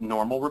with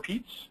normal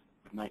repeats,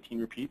 with 19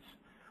 repeats,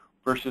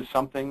 versus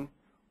something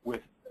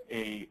with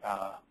a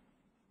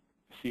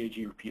CAG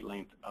repeat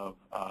length of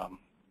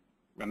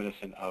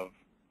reminiscent of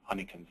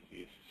Huntington's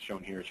disease.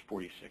 Shown here is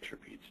 46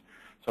 repeats.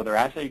 So their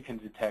assay can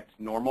detect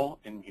normal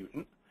and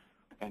mutant.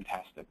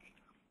 Fantastic.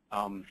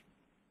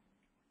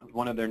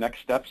 One of their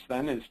next steps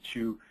then is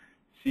to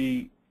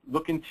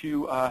look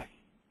into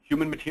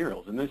human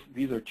materials. And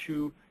these are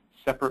two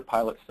separate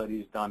pilot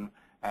studies done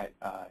at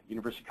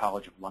University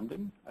College of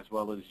London as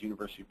well as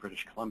University of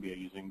British Columbia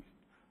using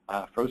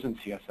frozen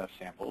CSF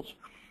samples.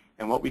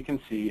 And what we can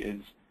see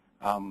is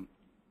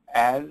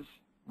as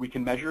we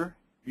can measure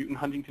mutant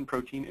Huntington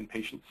protein in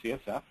patient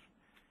CSF,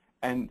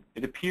 and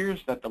it appears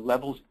that the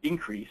levels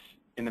increase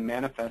in the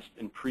manifest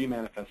and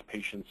pre-manifest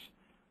patients'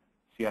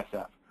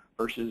 CSF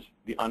versus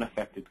the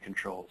unaffected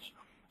controls.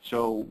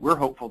 So we're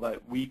hopeful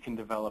that we can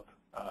develop,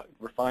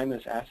 refine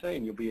this assay,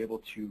 and you'll be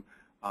able to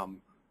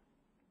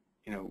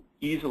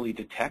easily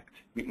detect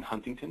mutant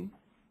Huntington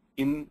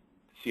in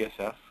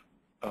CSF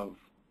of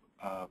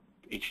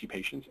HD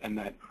patients, and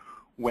that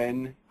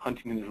when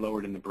Huntington is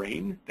lowered in the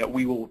brain, that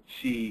we will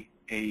see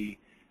a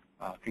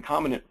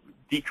concomitant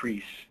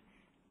decrease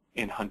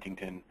in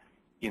Huntington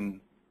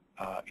in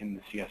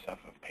the CSF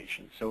of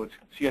patients. So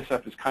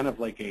CSF is kind of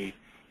like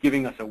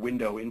giving us a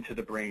window into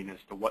the brain as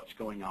to what's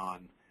going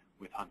on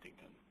with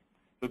Huntington.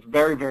 So it's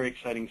very, very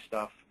exciting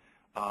stuff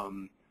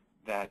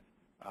that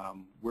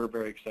we're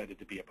very excited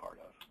to be a part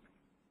of.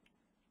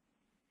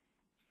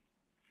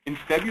 In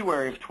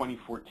February of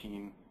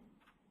 2014,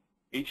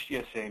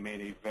 HDSA made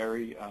a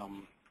very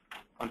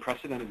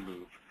unprecedented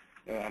move.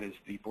 That is,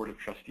 the Board of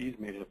Trustees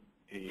made an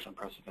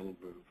unprecedented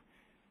move.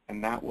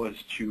 And that was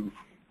to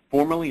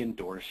formally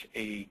endorse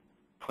a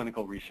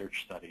clinical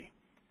research study.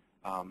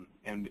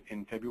 And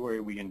in February,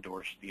 we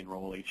endorsed the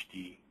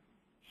Enroll-HD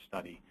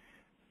study.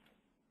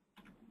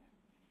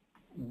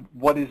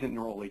 What is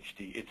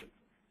Enroll-HD? It's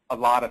a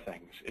lot of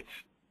things.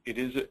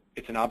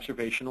 It's an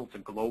observational, it's a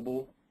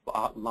global,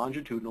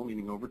 longitudinal,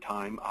 meaning over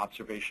time,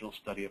 observational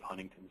study of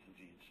Huntington's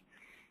disease.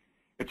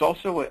 It's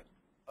also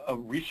a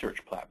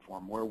research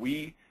platform where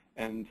we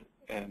and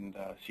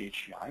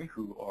CHDI,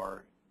 who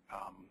are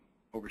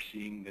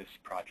overseeing this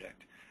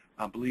project,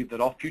 believe that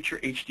all future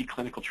HD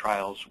clinical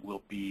trials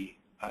will be,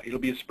 it'll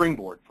be a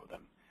springboard for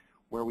them,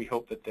 where we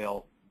hope that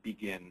they'll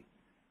begin.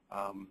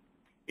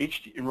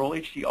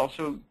 Enroll-HD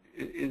also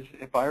is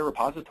a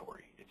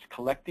biorepository. It's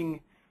collecting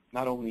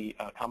not only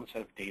a common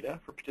set of data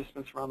for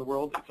participants around the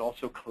world, it's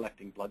also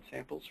collecting blood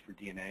samples for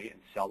DNA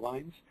and cell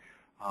lines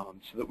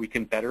so that we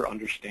can better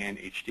understand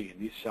HD. And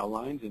these cell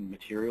lines and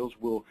materials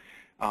will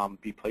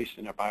be placed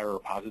in a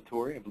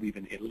biorepository, I believe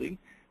in Italy,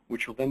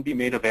 which will then be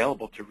made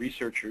available to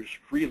researchers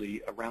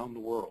freely around the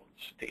world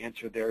to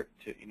answer to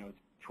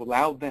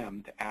allow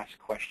them to ask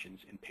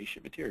questions in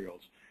patient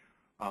materials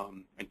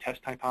and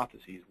test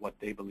hypotheses what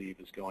they believe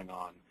is going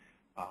on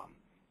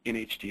in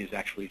HD is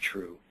actually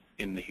true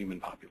in the human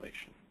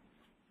population.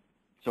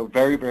 So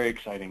very, very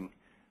exciting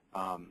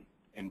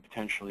and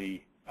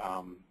potentially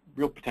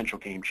real potential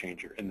game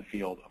changer in the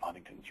field of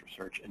Huntington's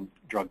research and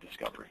drug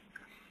discovery.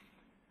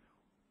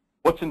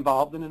 What's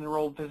involved in an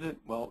enrolled visit?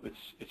 Well,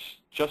 it's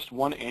just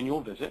one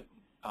annual visit.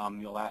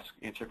 You'll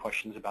answer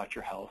questions about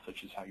your health,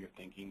 such as how you're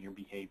thinking, your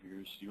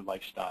behaviors, your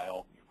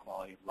lifestyle, your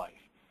quality of life.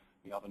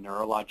 You have a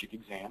neurologic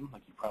exam,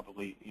 like you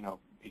probably,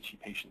 HD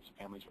patients and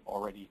families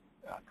already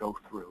go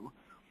through.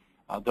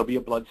 There'll be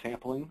a blood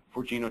sampling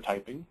for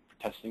genotyping, for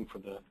testing for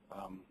the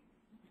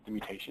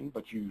mutation,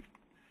 but you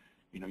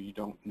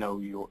don't know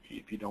your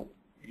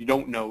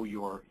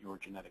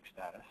genetic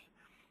status.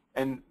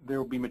 And there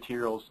will be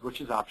materials,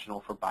 which is optional,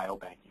 for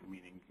biobanking,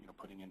 meaning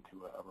putting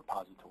into a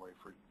repository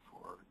for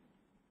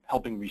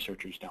helping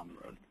researchers down the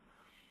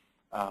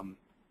road.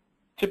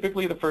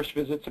 Typically, the first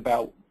visit's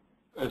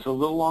is a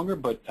little longer,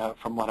 but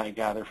from what I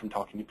gather from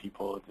talking to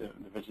people, the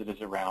visit is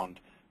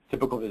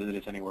typical visit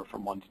is anywhere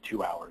from 1 to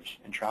 2 hours,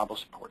 and travel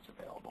support's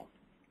available.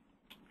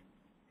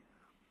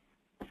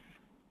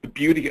 The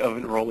beauty of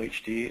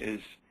Enroll-HD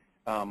is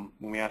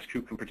when we ask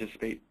who can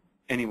participate,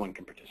 anyone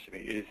can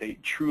participate. It is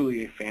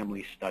truly a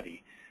family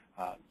study.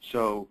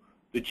 So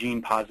the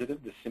gene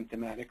positive, the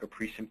symptomatic or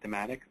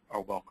pre-symptomatic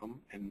are welcome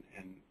and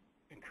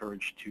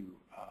encouraged to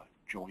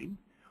join.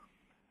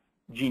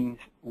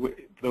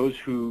 Those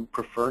who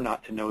prefer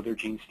not to know their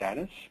gene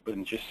status, but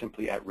just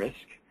simply at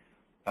risk,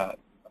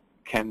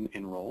 can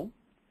enroll.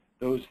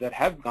 Those that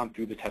have gone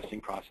through the testing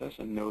process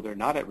and know they're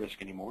not at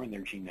risk anymore and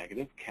they're gene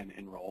negative can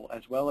enroll,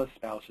 as well as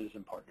spouses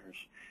and partners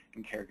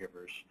and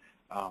caregivers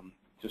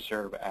to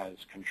serve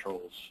as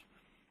controls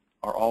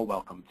are all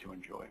welcome to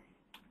enjoy.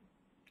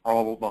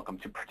 All welcome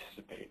to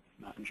participate,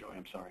 not enjoy,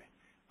 I'm sorry.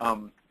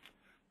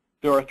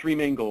 There are 3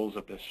 main goals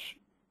of this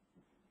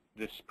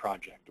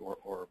project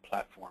or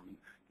platform.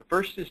 The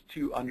first is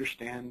to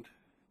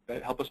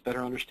help us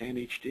better understand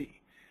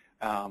HD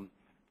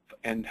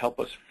and help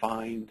us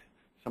find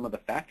some of the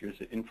factors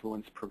that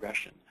influence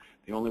progression.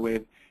 The only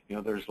way,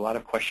 there's a lot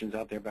of questions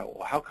out there about,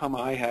 well, how come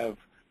I have,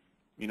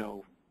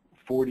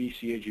 40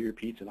 CAG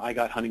repeats and I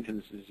got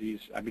Huntington's disease,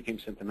 I became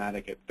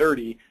symptomatic at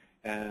 30,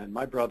 and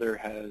my brother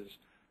has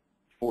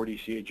 40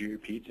 CAG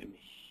repeats and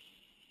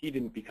he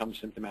didn't become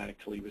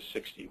symptomatic till he was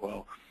 60.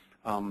 Well,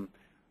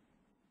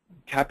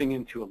 tapping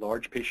into a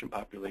large patient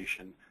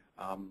population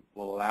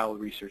will allow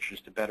researchers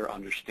to better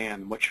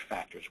understand which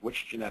factors,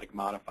 which genetic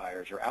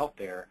modifiers are out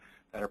there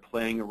that are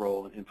playing a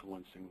role in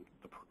influencing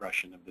the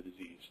progression of the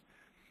disease.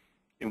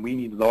 And we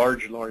need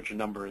large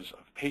numbers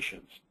of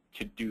patients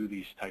to do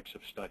these types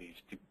of studies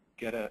to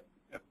get a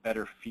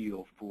better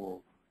feel for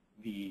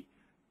the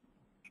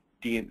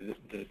genes,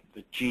 the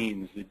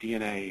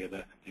DNA,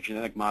 the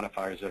genetic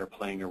modifiers that are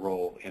playing a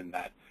role in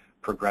that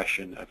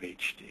progression of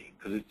HD.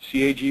 Because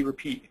CAG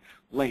repeat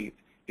length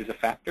is a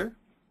factor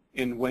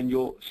in when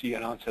you'll see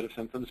an onset of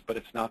symptoms, but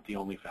it's not the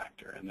only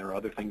factor. And there are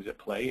other things at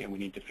play, and we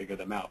need to figure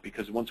them out.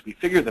 Because once we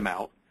figure them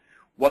out,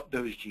 what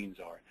those genes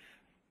are,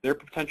 they're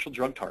potential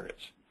drug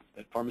targets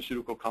that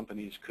pharmaceutical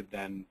companies could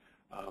then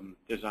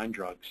design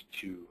drugs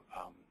to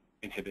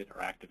inhibit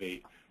or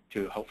activate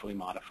to hopefully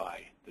modify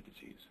the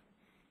disease.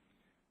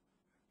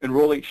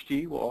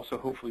 Enroll-HD will also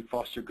hopefully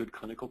foster good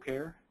clinical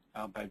care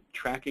by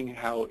tracking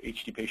how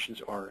HD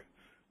patients are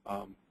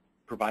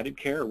provided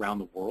care around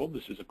the world.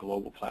 This is a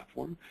global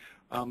platform.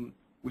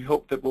 We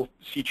hope that we'll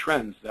see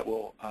trends that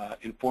will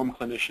inform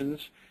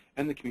clinicians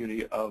and the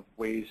community of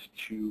ways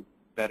to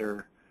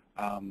better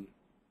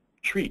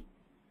treat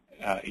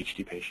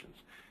HD patients.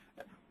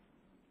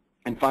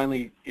 And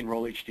finally,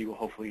 Enroll-HD will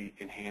hopefully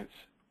enhance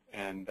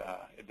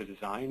the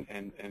design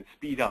and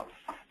speed up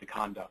the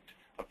conduct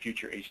of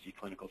future HD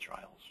clinical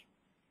trials.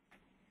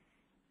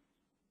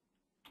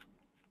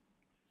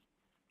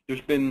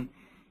 There's been,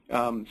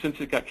 since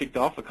it got kicked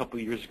off a couple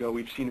of years ago,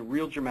 we've seen a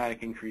real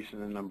dramatic increase in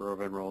the number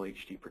of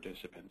Enroll-HD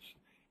participants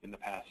in the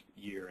past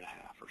year and a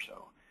half or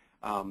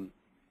so.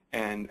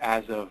 And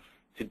as of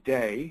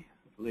today,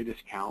 the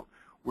latest count,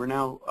 we're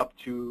now up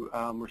to,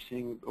 we're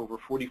seeing over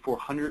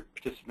 4,400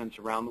 participants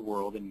around the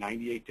world in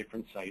 98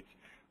 different sites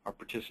are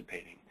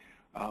participating.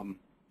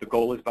 The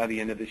goal is by the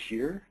end of this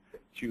year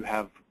to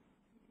have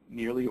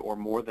nearly or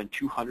more than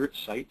 200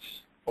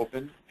 sites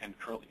open and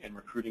currently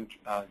recruiting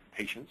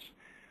patients,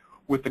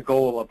 with the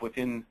goal of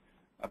within,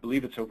 I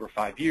believe it's over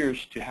 5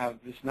 years, to have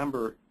this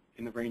number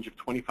in the range of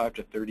 25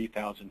 to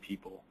 30,000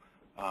 people,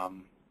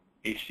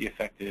 HD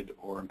affected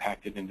or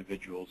impacted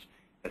individuals,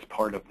 as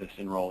part of this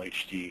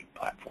Enroll-HD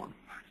platform.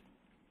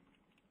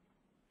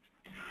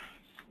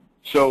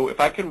 So if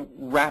I can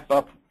wrap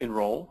up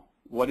Enroll,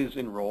 what is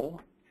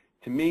Enroll?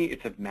 To me,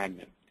 it's a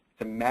magnet.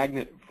 It's a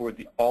magnet for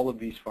all of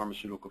these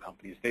pharmaceutical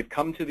companies. They've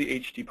come to the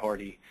HD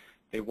party.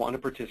 They want to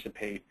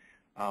participate.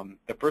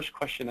 The first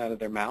question out of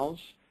their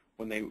mouths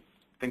when they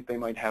think they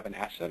might have an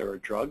asset or a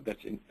drug that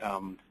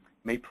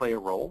may play a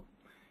role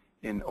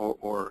in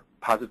or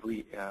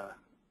positively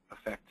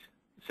affect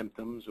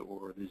symptoms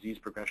or disease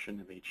progression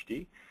of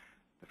HD,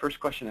 the first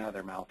question out of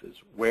their mouth is,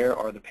 where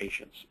are the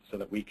patients so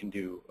that we can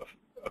do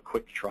a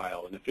quick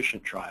trial, an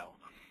efficient trial?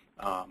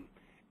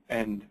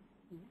 And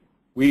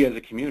we as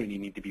a community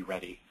need to be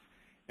ready.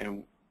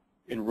 And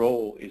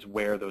Enroll is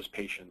where those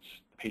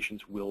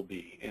patients will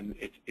be. And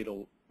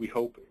we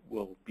hope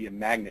will be a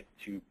magnet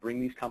to bring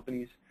these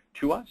companies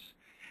to us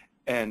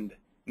and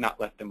not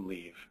let them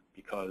leave,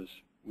 because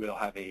we'll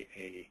have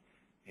a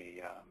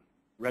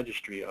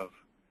registry of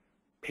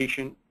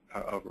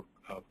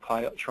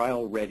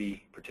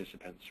trial-ready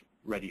participants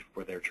ready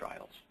for their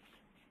trials.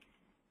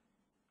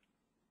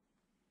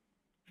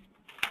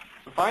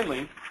 So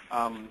finally,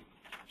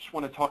 just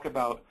want to talk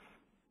about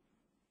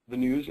the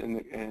news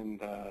and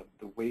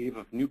the wave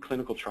of new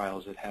clinical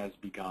trials that has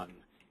begun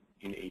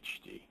in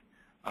HD.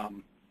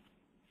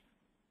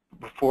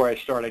 Before I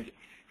started,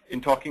 in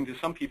talking to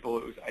some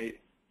people,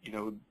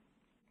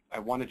 I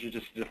wanted to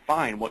just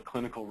define what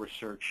clinical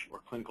research or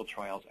clinical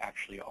trials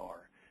actually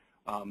are.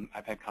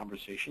 I've had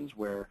conversations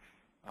where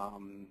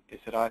they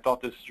said, I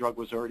thought this drug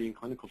was already in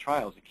clinical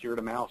trials. It cured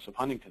a mouse of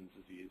Huntington's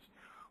disease.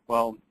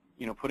 Well,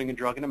 putting a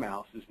drug in a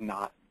mouse is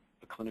not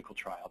a clinical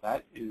trial.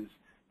 That is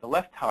the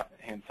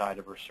left-hand side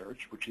of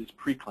research, which is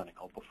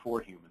preclinical,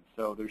 before humans.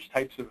 So there's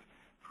types of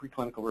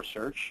preclinical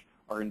research,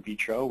 or in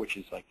vitro, which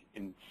is like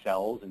in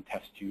cells and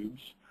test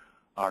tubes,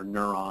 or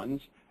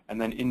neurons, and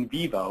then in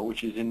vivo,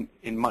 which is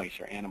in mice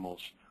or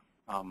animals.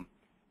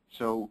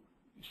 So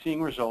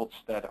seeing results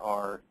that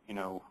are,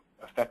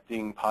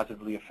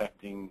 positively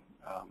affecting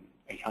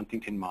a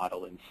Huntington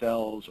model in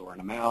cells or in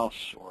a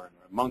mouse or in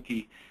a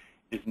monkey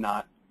is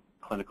not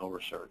clinical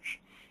research.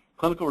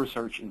 Clinical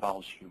research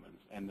involves humans,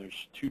 and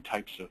there's two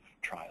types of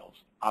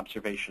trials.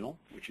 Observational,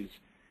 which is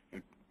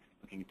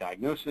looking at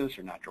diagnosis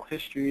or natural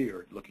history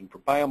or looking for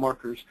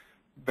biomarkers,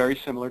 very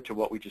similar to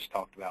what we just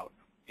talked about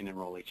in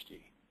Enroll-HD.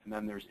 And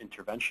then there's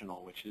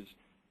interventional, which is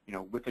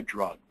with a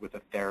drug, with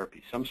a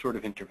therapy, some sort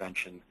of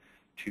intervention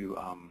to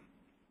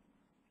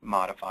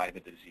modify the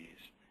disease.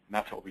 And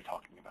that's what we're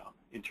talking about,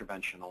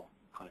 interventional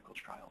clinical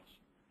trials.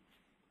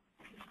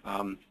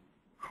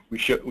 We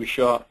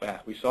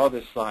saw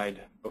this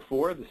slide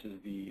before. This is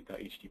the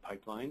HD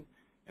pipeline.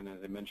 And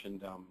as I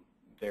mentioned,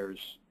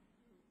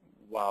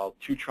 while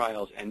 2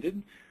 trials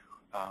ended,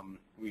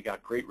 we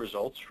got great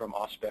results from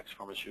Auspex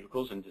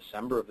Pharmaceuticals in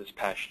December of this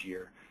past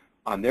year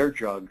on their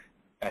drug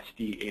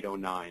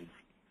SD809.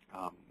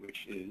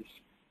 which is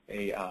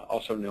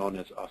also known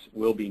as,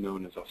 will be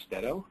known as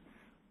Austedo.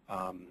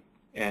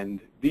 And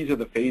these are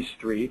the phase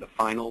 3, the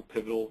final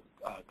pivotal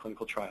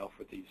clinical trial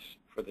for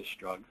this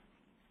drug,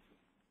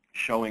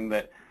 showing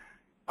that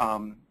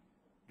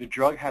the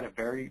drug had a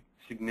very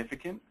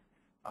significant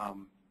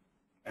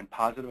and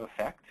positive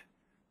effect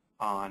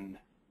on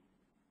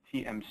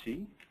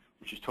TMC,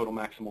 which is total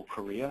maximal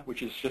chorea,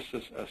 which is just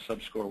a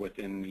subscore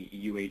within the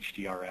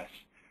UHDRS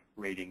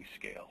rating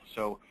scale.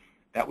 So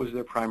that was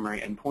their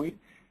primary endpoint.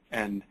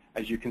 And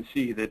as you can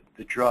see, that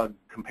the drug,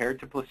 compared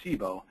to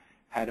placebo,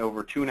 had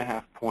over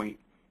 2.5-point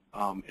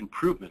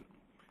improvement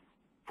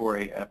for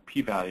a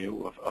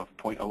p-value of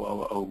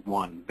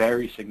 0.0001,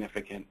 very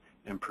significant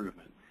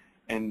improvement.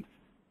 And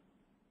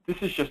this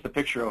is just a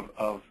picture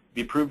of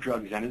the approved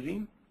drug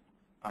Xenazine,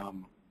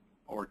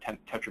 or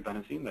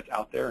tetrabenazine, that's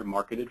out there and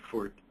marketed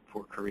for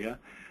chorea.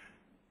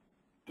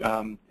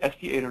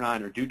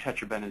 SD809, or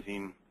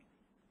deutetrabenazine,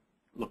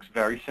 looks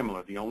very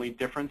similar. The only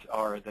difference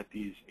are that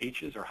these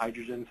H's, or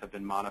hydrogens, have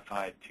been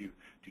modified to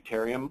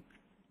deuterium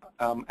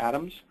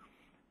atoms,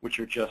 which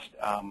are just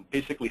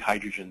basically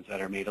hydrogens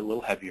that are made a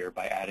little heavier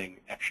by adding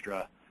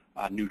extra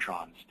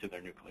neutrons to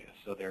their nucleus.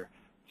 So they're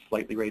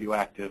slightly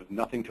radioactive,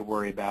 nothing to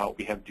worry about.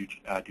 We have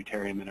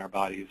deuterium in our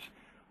bodies.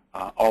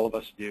 All of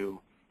us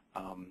do.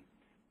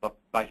 But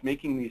by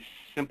making these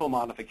simple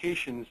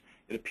modifications,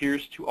 it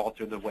appears to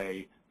alter the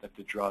way that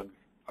the drug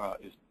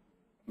is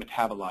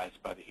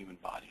metabolized by the human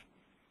body.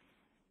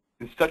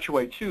 In such a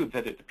way, too,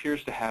 that it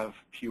appears to have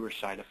fewer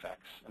side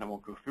effects. And I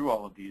won't go through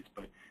all of these,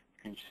 but you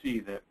can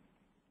see that,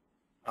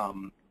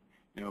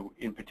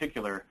 in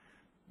particular,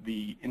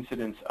 the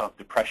incidence of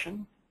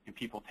depression in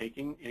people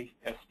taking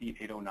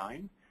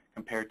SD809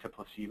 compared to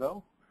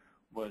placebo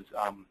was,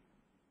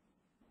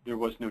 there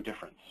was no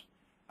difference.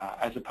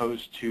 As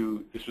opposed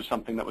to, this was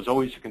something that was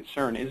always a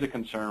concern, is a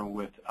concern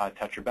with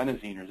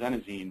tetrabenazine or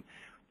Xenazine,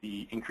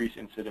 the increased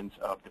incidence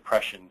of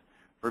depression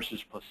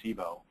versus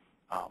placebo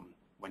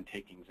when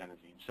taking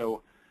Xenazine.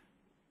 So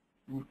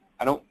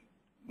I'm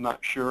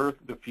not sure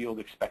the field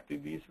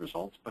expected these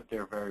results, but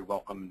they're very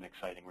welcome and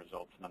exciting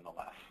results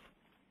nonetheless.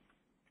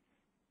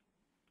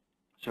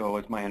 So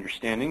it's my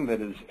understanding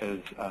that as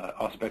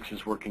Auspex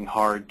is working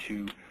hard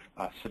to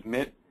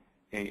submit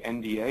a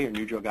NDA, or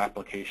new drug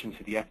application,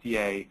 to the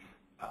FDA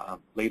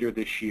later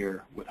this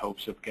year, with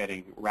hopes of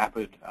getting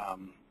rapid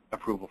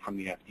approval from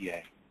the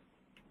FDA.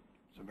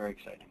 So very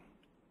exciting.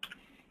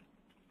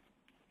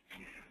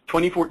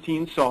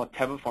 2014 saw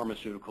Teva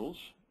Pharmaceuticals,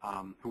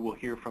 who we'll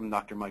hear from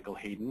Dr. Michael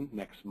Hayden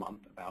next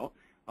month about,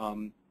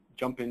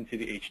 jump into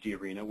the HD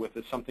arena with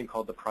something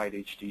called the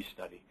PRIDE-HD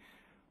study.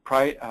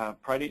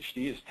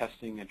 PRIDE-HD is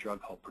testing a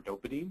drug called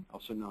pridopidine,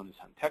 also known as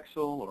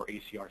Hantexil, or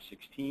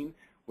ACR16,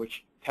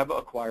 which Teva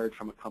acquired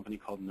from a company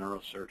called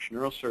Neurosearch.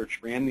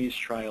 Neurosearch ran these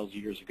trials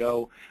years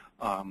ago.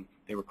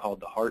 They were called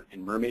the Heart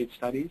and Mermaid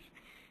studies.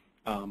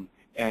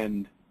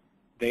 And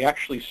they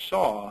actually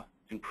saw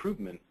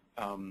improvement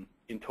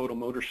in total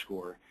motor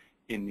score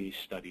in these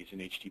studies in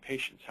HD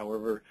patients.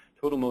 However,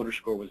 total motor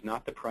score was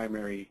not the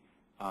primary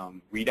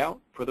readout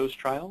for those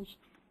trials.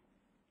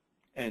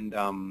 And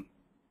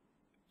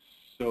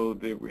so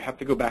we have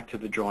to go back to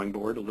the drawing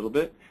board a little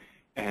bit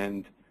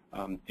and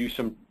do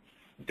some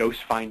dose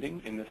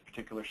finding in this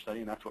particular study,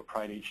 and that's what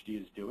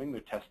PRIDE-HD is doing. They're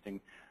testing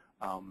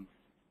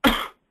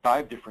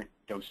 5 different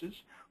doses,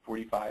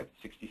 45,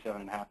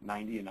 67.5,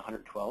 90, and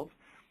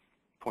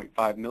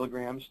 112.5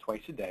 milligrams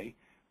twice a day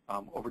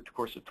over the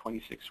course of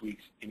 26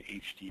 weeks in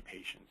HD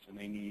patients, and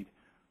they need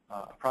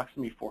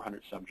approximately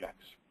 400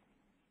 subjects.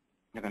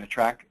 They're going to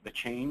track the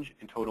change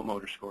in total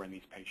motor score in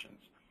these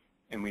patients,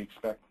 and we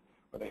expect,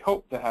 or they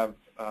hope, to have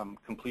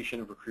completion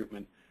of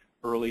recruitment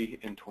early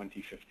in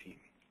 2015.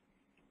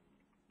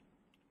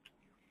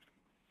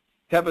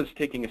 Teva is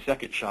taking a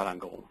second shot on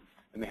goal,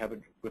 and they have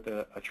with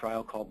a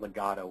trial called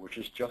Legato, which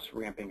is just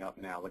ramping up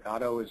now.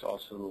 Legato is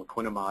also the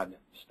laquinimod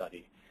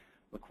study.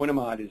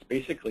 Laquinimod is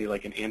basically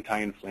like an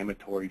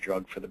anti-inflammatory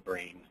drug for the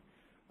brain.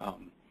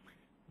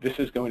 This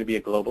is going to be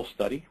a global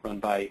study run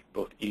by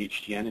both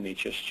EHTN and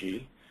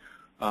HSG.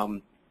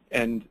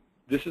 And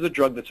this is a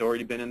drug that's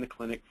already been in the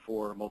clinic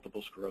for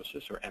multiple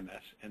sclerosis, or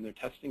MS, and they're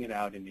testing it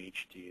out in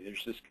HD.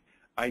 There's this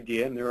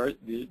idea, and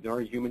there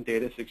are human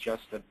data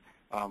suggests that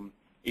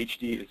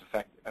HD is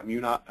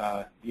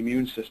the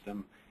immune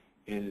system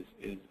is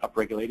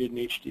upregulated in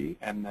HD,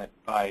 and that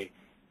by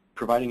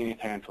providing an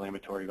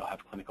anti-inflammatory, will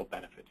have clinical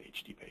benefit to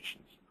HD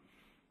patients.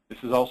 This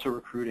is also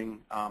recruiting.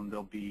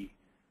 There'll be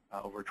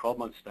over a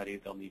 12-month study.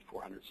 They'll need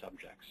 400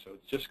 subjects. So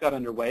it's just got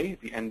underway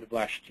at the end of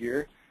last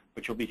year,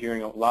 but you'll be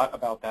hearing a lot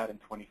about that in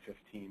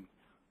 2015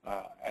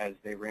 as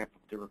they ramp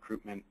up the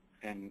recruitment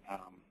and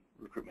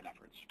recruitment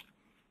efforts.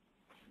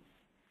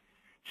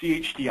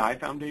 CHDI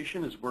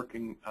Foundation is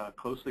working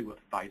closely with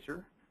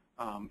Pfizer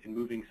in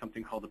moving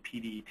something called a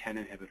PDE10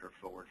 inhibitor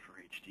forward for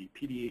HD.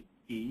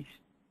 PDE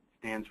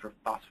stands for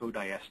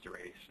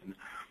phosphodiesterase, and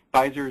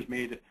Pfizer has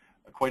made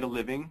quite a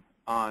living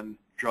on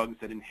drugs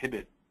that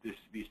inhibit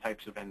these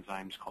types of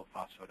enzymes called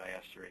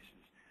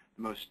phosphodiesterases. The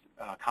most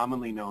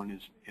commonly known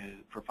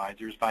for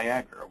Pfizer is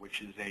Viagra,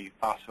 which is a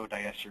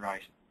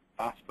phosphodiesterase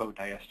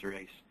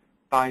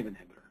 5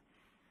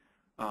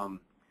 inhibitor.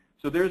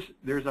 So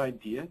there's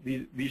idea.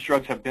 These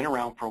drugs have been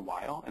around for a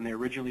while, and they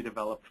originally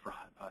developed for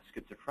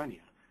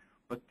schizophrenia.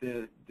 But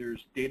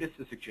there's data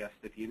to suggest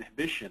that the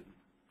inhibition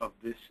of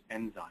this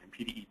enzyme,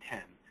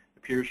 PDE10,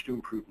 appears to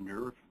improve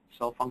nerve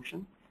cell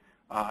function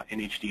in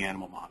HD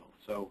animal models.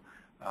 So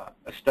a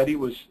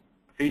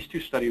phase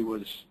 2 study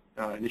was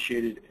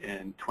initiated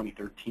in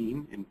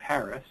 2013 in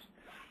Paris,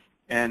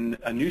 and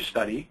a new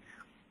study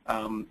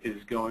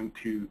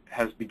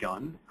has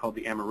begun called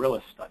the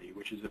Amaryllis study,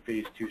 which is a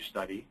phase 2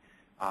 study,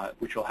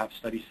 which will have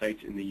study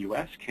sites in the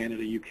U.S.,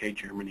 Canada, UK,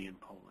 Germany, and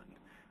Poland.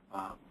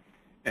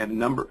 And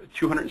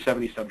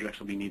 270 subjects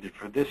will be needed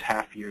for this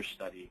half-year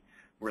study,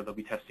 where they'll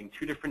be testing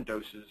 2 different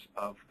doses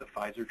of the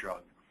Pfizer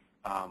drug.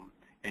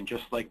 And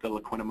just like the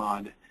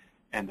laquinimod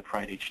and the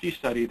PRIDE-HD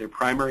study, their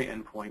primary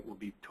endpoint will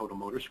be total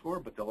motor score,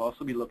 but they'll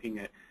also be looking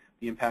at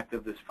the impact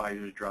of this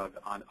Pfizer drug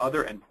on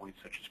other endpoints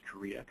such as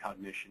chorea,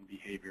 cognition,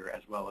 behavior,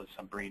 as well as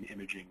some brain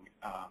imaging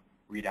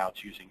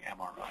readouts using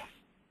MRI.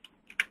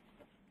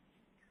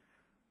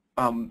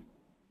 Some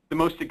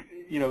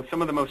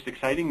of the most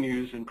exciting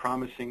news and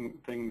promising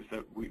things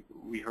that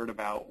we heard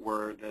about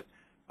were that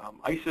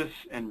ISIS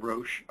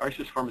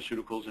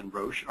Pharmaceuticals and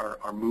Roche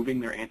are moving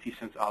their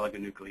antisense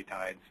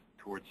oligonucleotides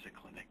towards the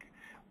clinic.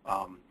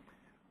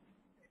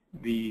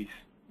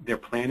 They're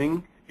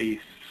planning a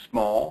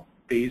small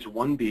phase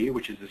 1b,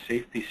 which is a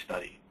safety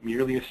study,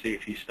 merely a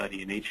safety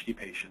study in HD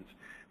patients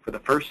for the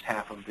first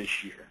half of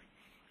this year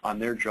on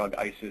their drug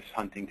ISIS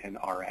Huntingtin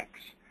RX.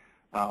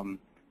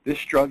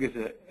 This drug is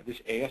this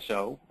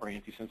ASO, or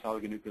antisense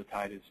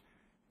oligonucleotide,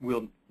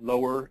 will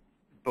lower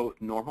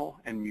both normal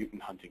and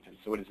mutant Huntingtin.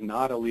 So it is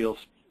not allele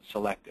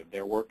selective.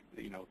 Their work,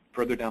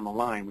 further down the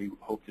line, we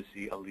hope to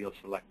see allele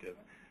selective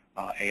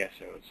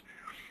ASOs.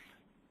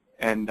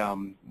 And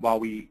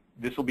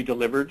this will be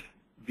delivered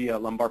via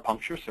lumbar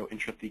puncture, so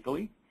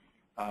intrathecally.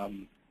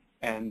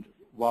 And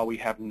while we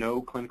have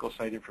no clinical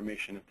site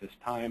information at this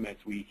time, as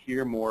we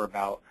hear more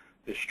about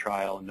this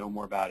trial and know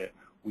more about it,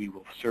 we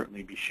will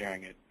certainly be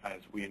sharing it,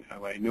 as we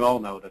all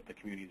know that the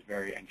community is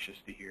very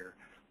anxious to hear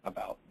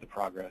about the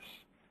progress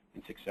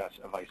and success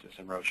of ISIS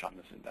and Roche on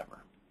this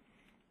endeavor.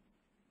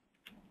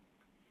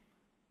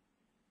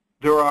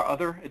 There are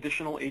other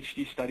additional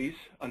HD studies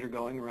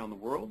undergoing around the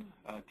world.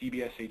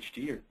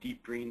 DBS-HD, or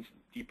deep brain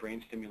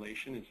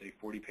stimulation, is a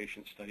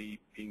 40-patient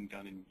study being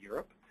done in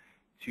Europe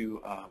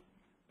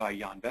by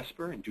Jan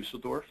Vesper in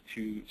Dusseldorf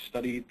to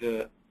study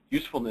the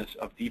usefulness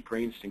of deep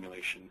brain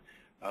stimulation,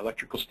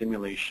 electrical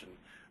stimulation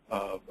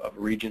of a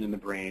region in the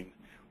brain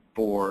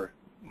for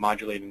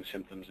modulating the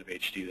symptoms of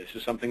HD. This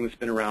is something that's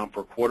been around for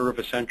a quarter of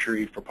a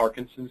century for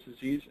Parkinson's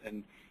disease,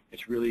 and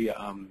it's really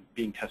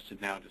being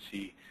tested now to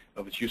see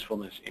of its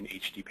usefulness in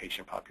HD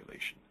patient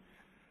population.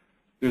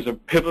 There's a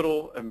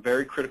pivotal and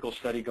very critical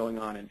study going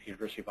on at the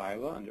University of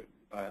Iowa under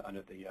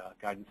the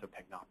guidance of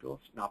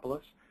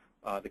Technopolis,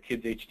 the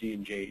Kids HD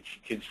and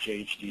Kids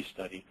JHD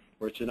study,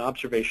 where it's an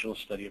observational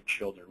study of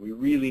children. We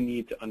really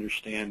need to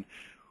understand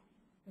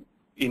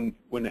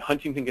when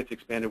Huntington gets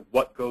expanded,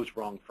 what goes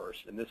wrong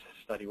first, and this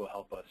study will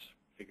help us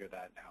figure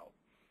that out.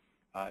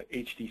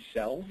 HD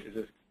Cell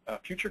is a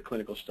future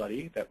clinical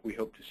study that we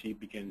hope to see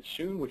begin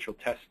soon, which will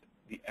test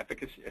the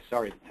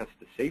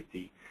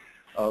safety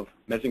of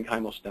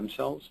mesenchymal stem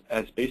cells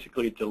as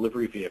basically a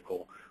delivery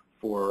vehicle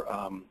for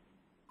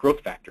growth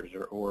factors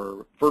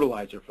or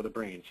fertilizer for the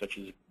brain, such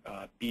as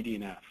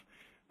BDNF.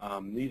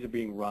 These are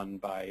being run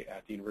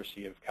at the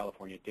University of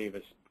California,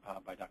 Davis,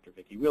 by Dr.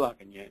 Vicky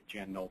Wheelock and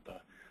Jan Nolta.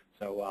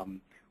 So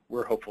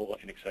we're hopeful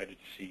and excited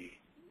to see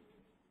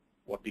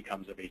what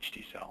becomes of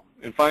HD Cell.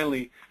 And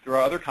finally, there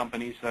are other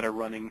companies that are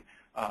running,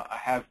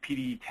 have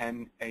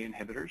PDE10A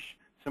inhibitors,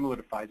 similar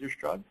to Pfizer's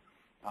drug.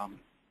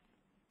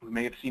 We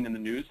may have seen in the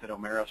news that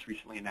Omeros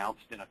recently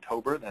announced in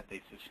October that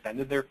they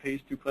suspended their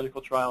phase 2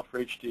 clinical trial for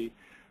HD.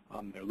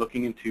 They're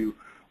looking into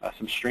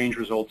some strange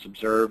results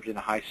observed in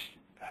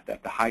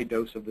at the high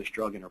dose of this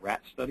drug in a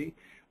rat study.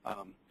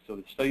 So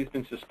the study's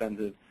been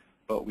suspended,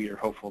 but we are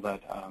hopeful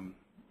that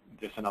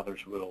this and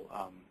others will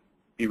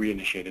be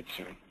reinitiated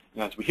soon.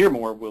 And as we hear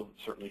more, we'll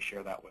certainly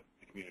share that with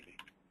the community.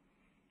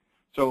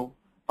 So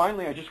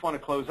finally, I just want to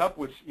close up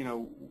with,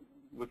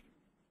 with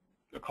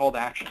a call to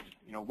action.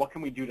 What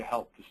can we do to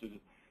help? This is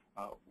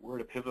we're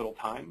at a pivotal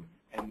time,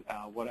 and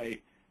what I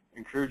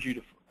encourage you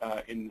to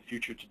in the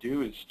future to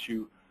do is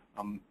to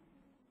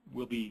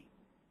we'll be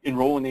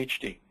enroll in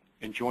HD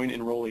and join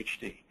Enroll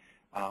HD.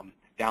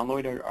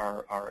 Download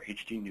our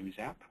HD News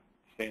app,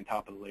 stay on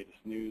top of the latest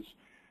news.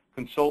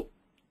 Consult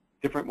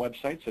different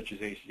websites such as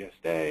ACS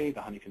Day,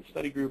 the Huntington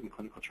Study Group, and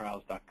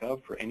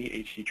clinicaltrials.gov for any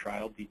HD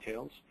trial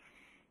details.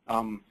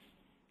 And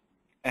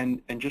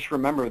just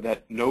remember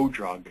that no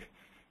drug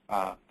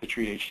to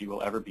treat HD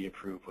will ever be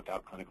approved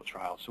without clinical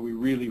trials. So we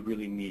really,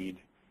 really need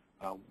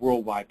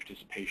worldwide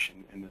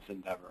participation in this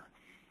endeavor.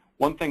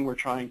 One thing we're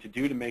trying to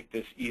do to make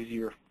this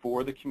easier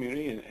for the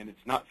community, and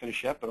it's not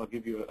finished yet, but I'll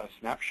give you a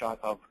snapshot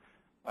of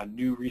a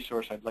new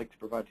resource I'd like to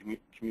provide to the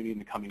community in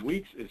the coming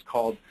weeks is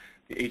called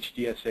the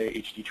HDSA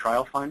HD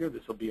Trial Finder.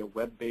 This will be a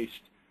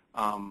web-based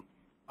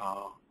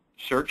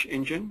search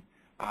engine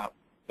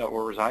that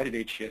will reside at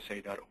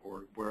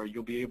hdsa.org, where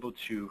you'll be able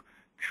to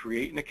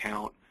create an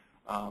account,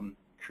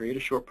 create a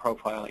short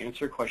profile,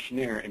 answer a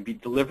questionnaire, and be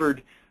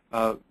delivered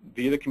via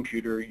the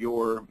computer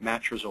your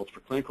match results for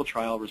clinical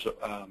trial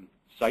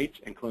sites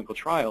and clinical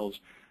trials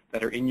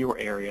that are in your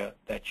area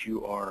that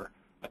you are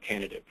a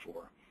candidate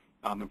for,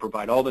 and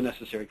provide all the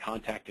necessary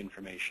contact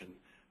information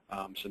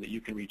so that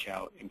you can reach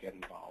out and get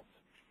involved.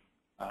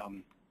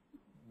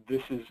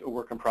 This is a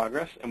work in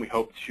progress, and we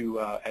hope to,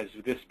 as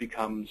this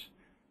becomes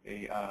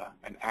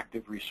an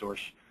active resource,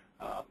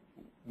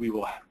 we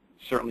will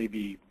certainly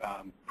be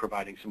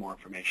providing some more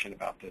information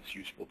about this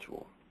useful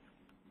tool.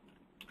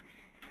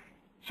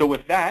 So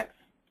with that,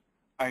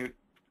 I'd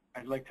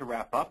like to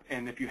wrap up,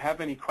 and if you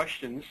have any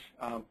questions,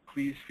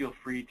 please feel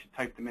free to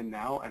type them in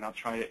now, and I'll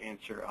try to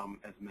answer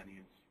as many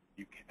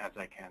as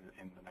I can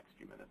in the next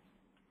few minutes.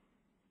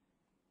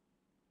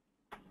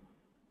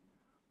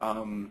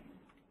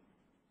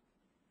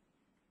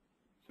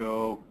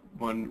 So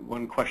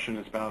one question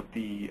is about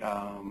the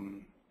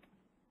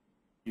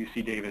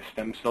UC Davis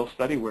stem cell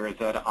study. Where is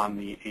that on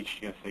the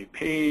HDSA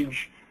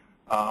page?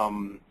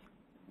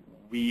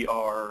 We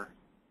are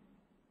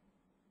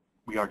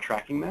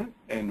tracking that,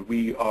 and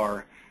we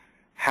are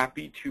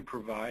happy to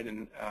provide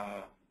and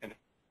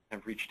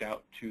have reached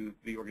out to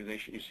the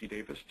organization UC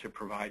Davis to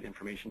provide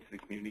information to the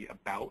community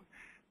about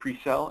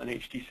pre-cell and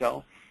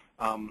HD-cell,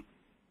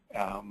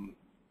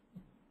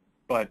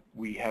 but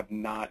we have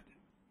not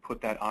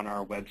put that on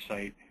our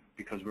website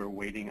because we're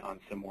waiting on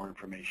some more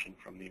information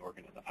from the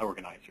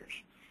organizers.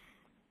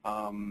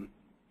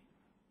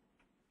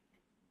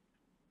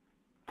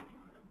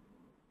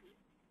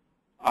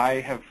 I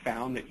have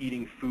found that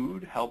eating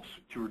food helps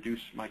to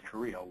reduce my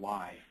chorea.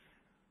 Why?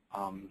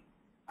 I'm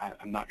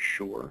not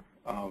sure.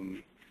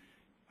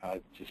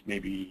 Just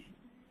maybe,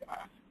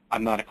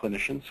 I'm not a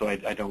clinician, so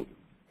I don't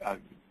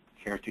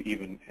care to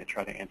even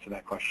try to answer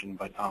that question,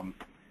 but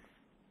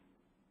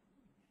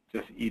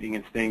just eating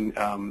and staying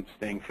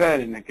fed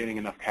and getting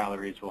enough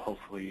calories will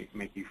hopefully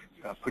make you,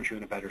 put you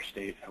in a better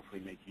state,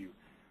 hopefully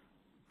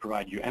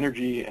provide you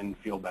energy and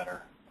feel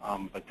better.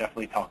 But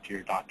definitely talk to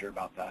your doctor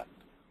about that.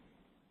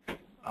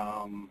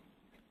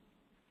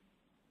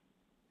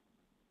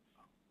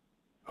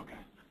 Okay.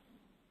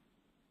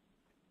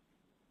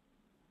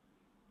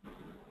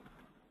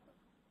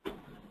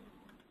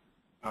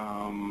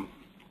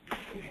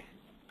 Let's see.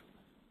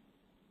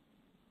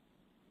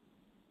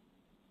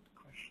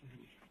 Question.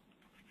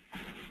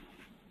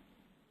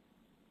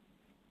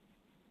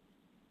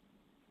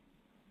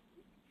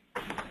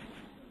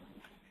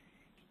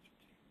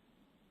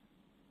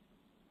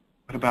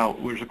 What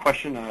about, there's a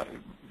question,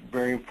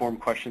 very informed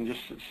question,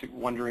 just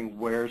wondering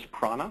where's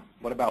Prana?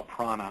 What about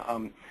Prana?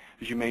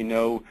 As you may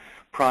know,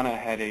 Prana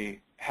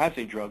has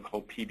a drug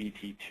called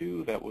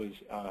PBT2 that was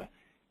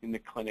in the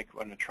clinic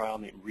on a trial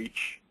named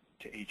REACH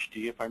to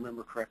HD, if I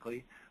remember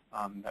correctly,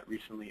 that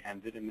recently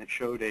ended, and it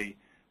showed at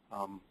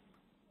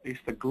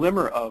least a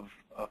glimmer of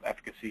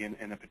efficacy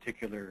in a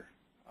particular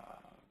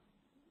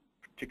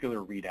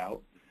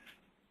readout.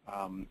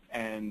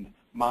 And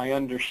my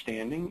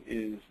understanding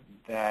is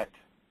that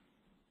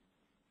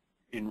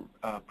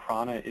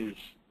Prana is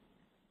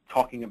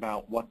talking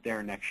about what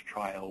their next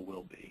trial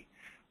will be.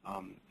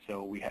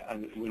 So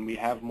when we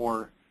have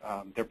more,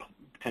 they're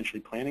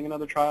potentially planning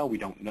another trial. We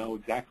don't know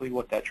exactly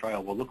what that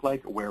trial will look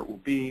like or where it will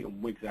be,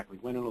 and exactly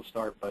when it will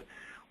start, but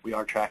we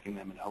are tracking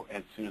them, and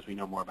as soon as we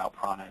know more about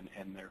Prana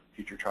and their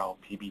future trial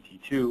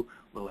PBT2,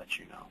 we'll let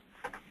you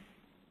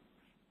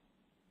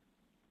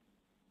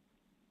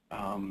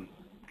know.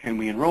 Can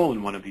we enroll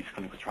in one of these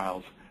clinical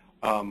trials?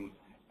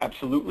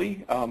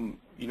 Absolutely.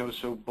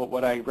 But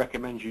what I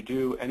recommend you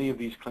do, any of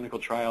these clinical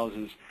trials,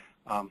 is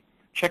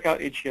check out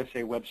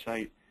HDSA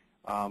website,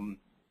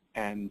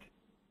 and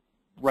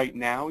right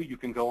now you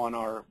can go on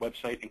our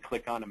website and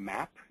click on a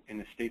map in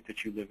the state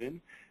that you live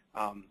in.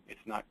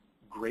 It's not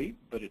great,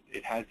 but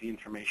it has the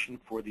information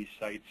for these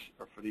sites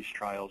or for these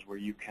trials where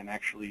you can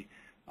actually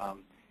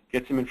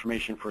get some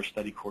information for a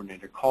study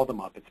coordinator. Call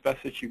them up. It's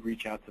best that you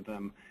reach out to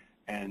them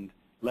and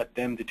let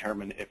them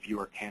determine if you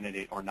are a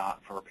candidate or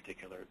not for a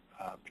particular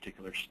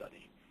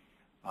study.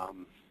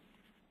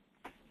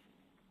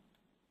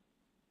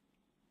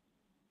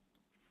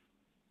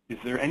 Is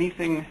there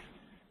anything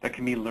that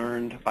can be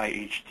learned by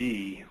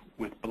HD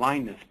with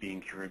blindness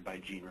being cured by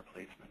gene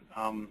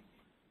replacement?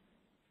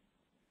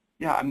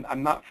 Yeah,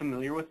 I'm not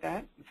familiar with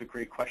that. It's a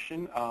great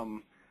question.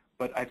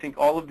 But I think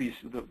all of these,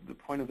 the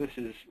point of this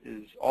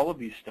is all of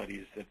these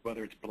studies, that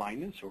whether it's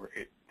blindness or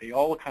they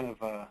all kind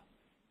of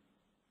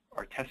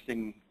are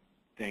testing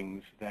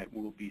things that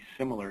will be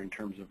similar in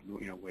terms of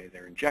way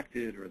they're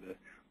injected or the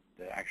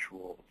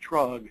actual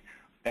drug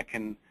that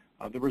can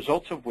the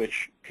results of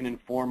which can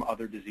inform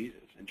other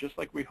diseases. And just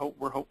like we're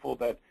hopeful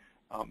that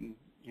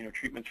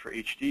treatments for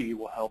HD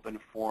will help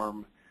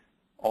inform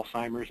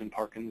Alzheimer's and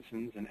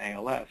Parkinson's and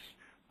ALS,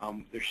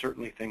 there's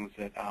certainly things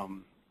that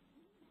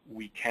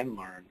we can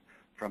learn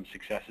from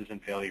successes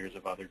and failures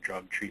of other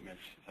drug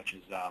treatments, such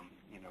as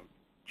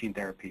gene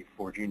therapy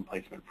for gene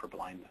placement for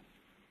blindness.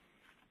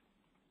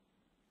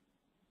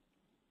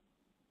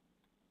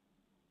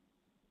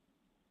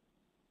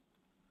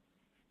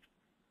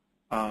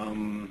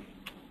 Some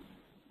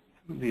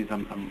of these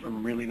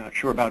I'm really not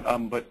sure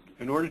about, but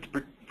in order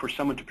for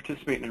someone to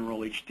participate in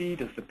Enroll HD,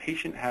 does the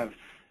patient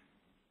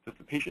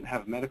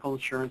have medical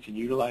insurance and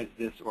utilize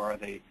this, or are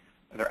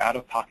there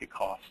out-of-pocket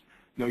costs?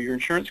 No, your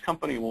insurance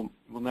company should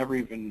never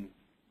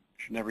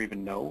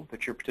even know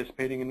that you're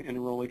participating in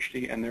Enroll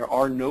HD, and there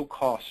are no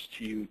costs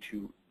to you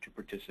to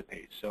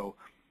participate. So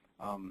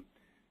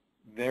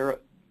there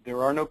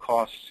are no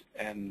costs,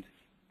 and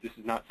this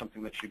is not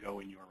something that should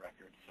go in your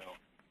record. So.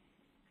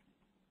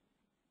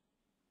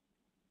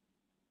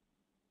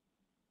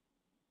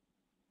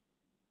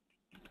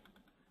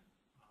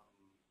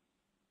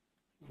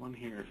 One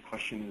here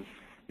question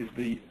is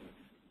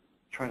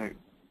try to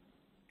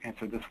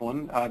answer this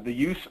one. The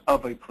use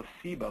of a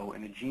placebo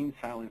in a gene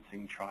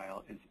silencing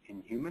trial is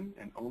inhuman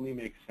and only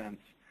makes sense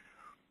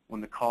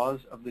when the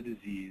cause of the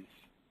disease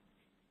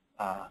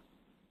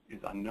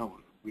is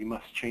unknown. We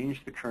must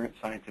change the current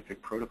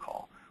scientific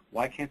protocol.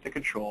 Why can't the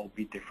control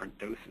be different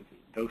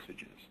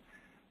dosages?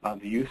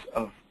 The use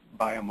of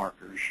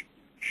biomarkers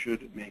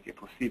should make a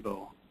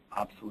placebo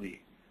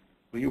obsolete.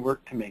 Will you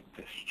work to make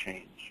this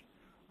change?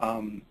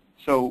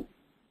 So,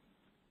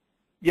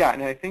 yeah,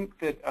 and I think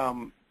that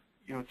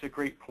it's a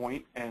great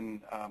point,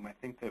 and I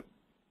think that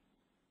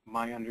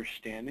my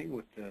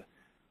understanding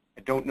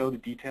I don't know the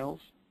details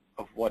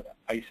of what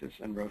ISIS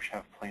and Roche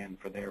have planned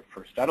for their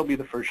first. That'll be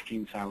the first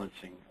gene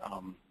silencing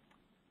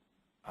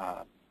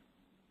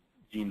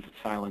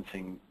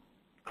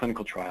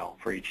clinical trial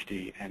for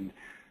HD, and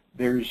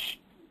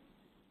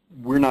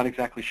we're not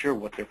exactly sure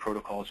what their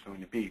protocol is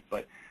going to be,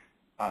 but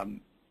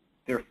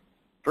their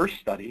first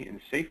study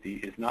in safety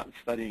is not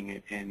studying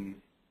it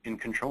in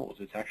controls.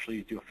 It's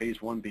actually do a phase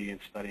 1b and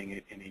studying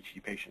it in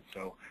HD patients.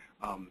 So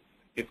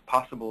it's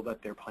possible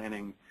that they're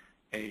planning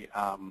a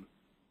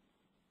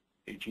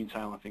gene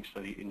silencing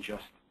study in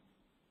just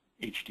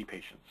HD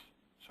patients.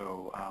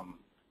 So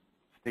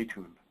stay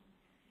tuned.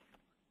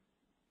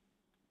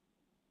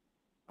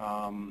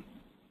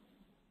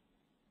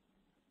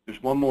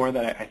 There's one more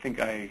that I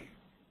think I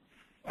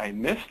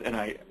missed, and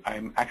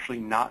I'm actually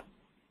not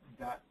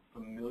that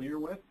familiar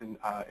with, and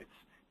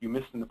you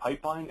missed in the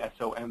pipeline,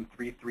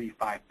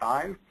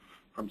 SOM3355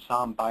 from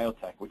SOM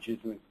Biotech, which is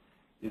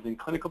in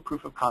clinical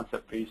proof of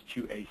concept phase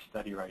 2A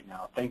study right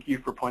now. Thank you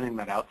for pointing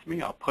that out to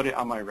me. I'll put it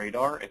on my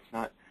radar. It's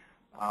not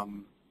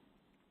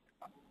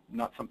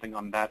something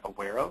I'm that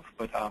aware of,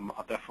 but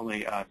I'll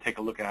definitely take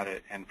a look at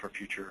it, and for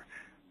future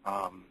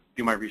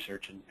do my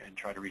research and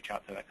try to reach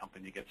out to that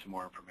company to get some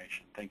more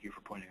information. Thank you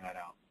for pointing that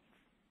out.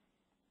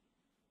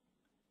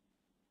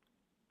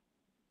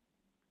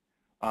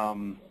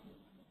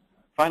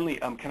 Finally,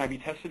 can I be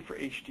tested for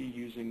HD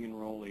using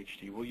Enroll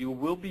HD? Well, you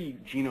will be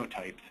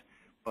genotyped,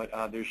 but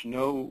there's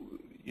no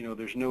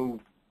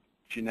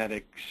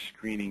genetic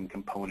screening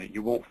component.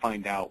 You won't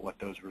find out what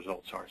those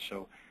results are.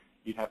 So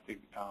you'd have to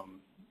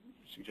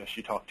suggest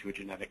you talk to a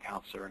genetic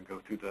counselor and go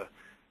through the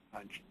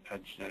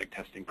genetic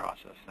testing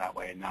process that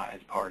way, and not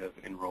as part of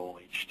Enroll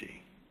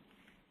HD.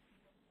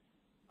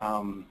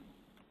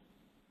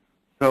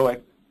 So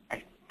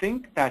I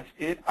think that's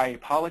it. I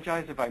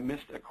apologize if I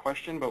missed a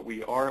question, but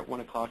we are at 1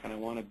 o'clock and I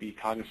want to be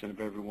cognizant of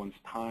everyone's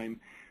time.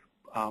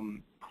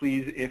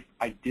 Please, if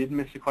I did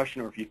miss a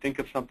question or if you think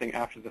of something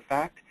after the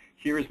fact,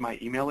 here is my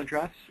email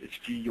address. It's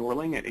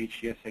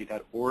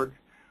gyorling@hdsa.org.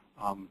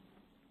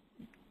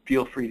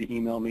 Feel free to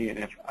email me,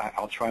 and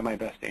I'll try my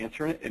best to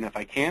answer it. And if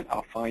I can't,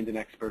 I'll find an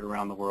expert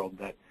around the world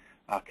that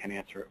can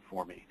answer it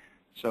for me.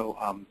 So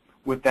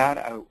with that,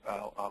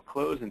 I'll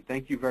close, and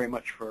thank you very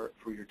much for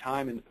your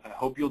time, and I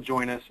hope you'll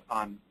join us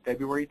on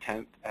February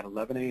 10th at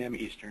 11 a.m.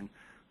 Eastern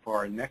for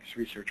our next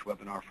research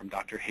webinar from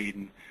Dr.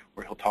 Hayden,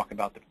 where he'll talk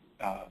about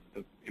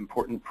the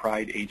important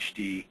PRIDE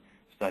HD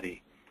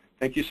study.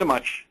 Thank you so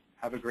much.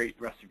 Have a great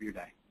rest of your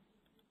day.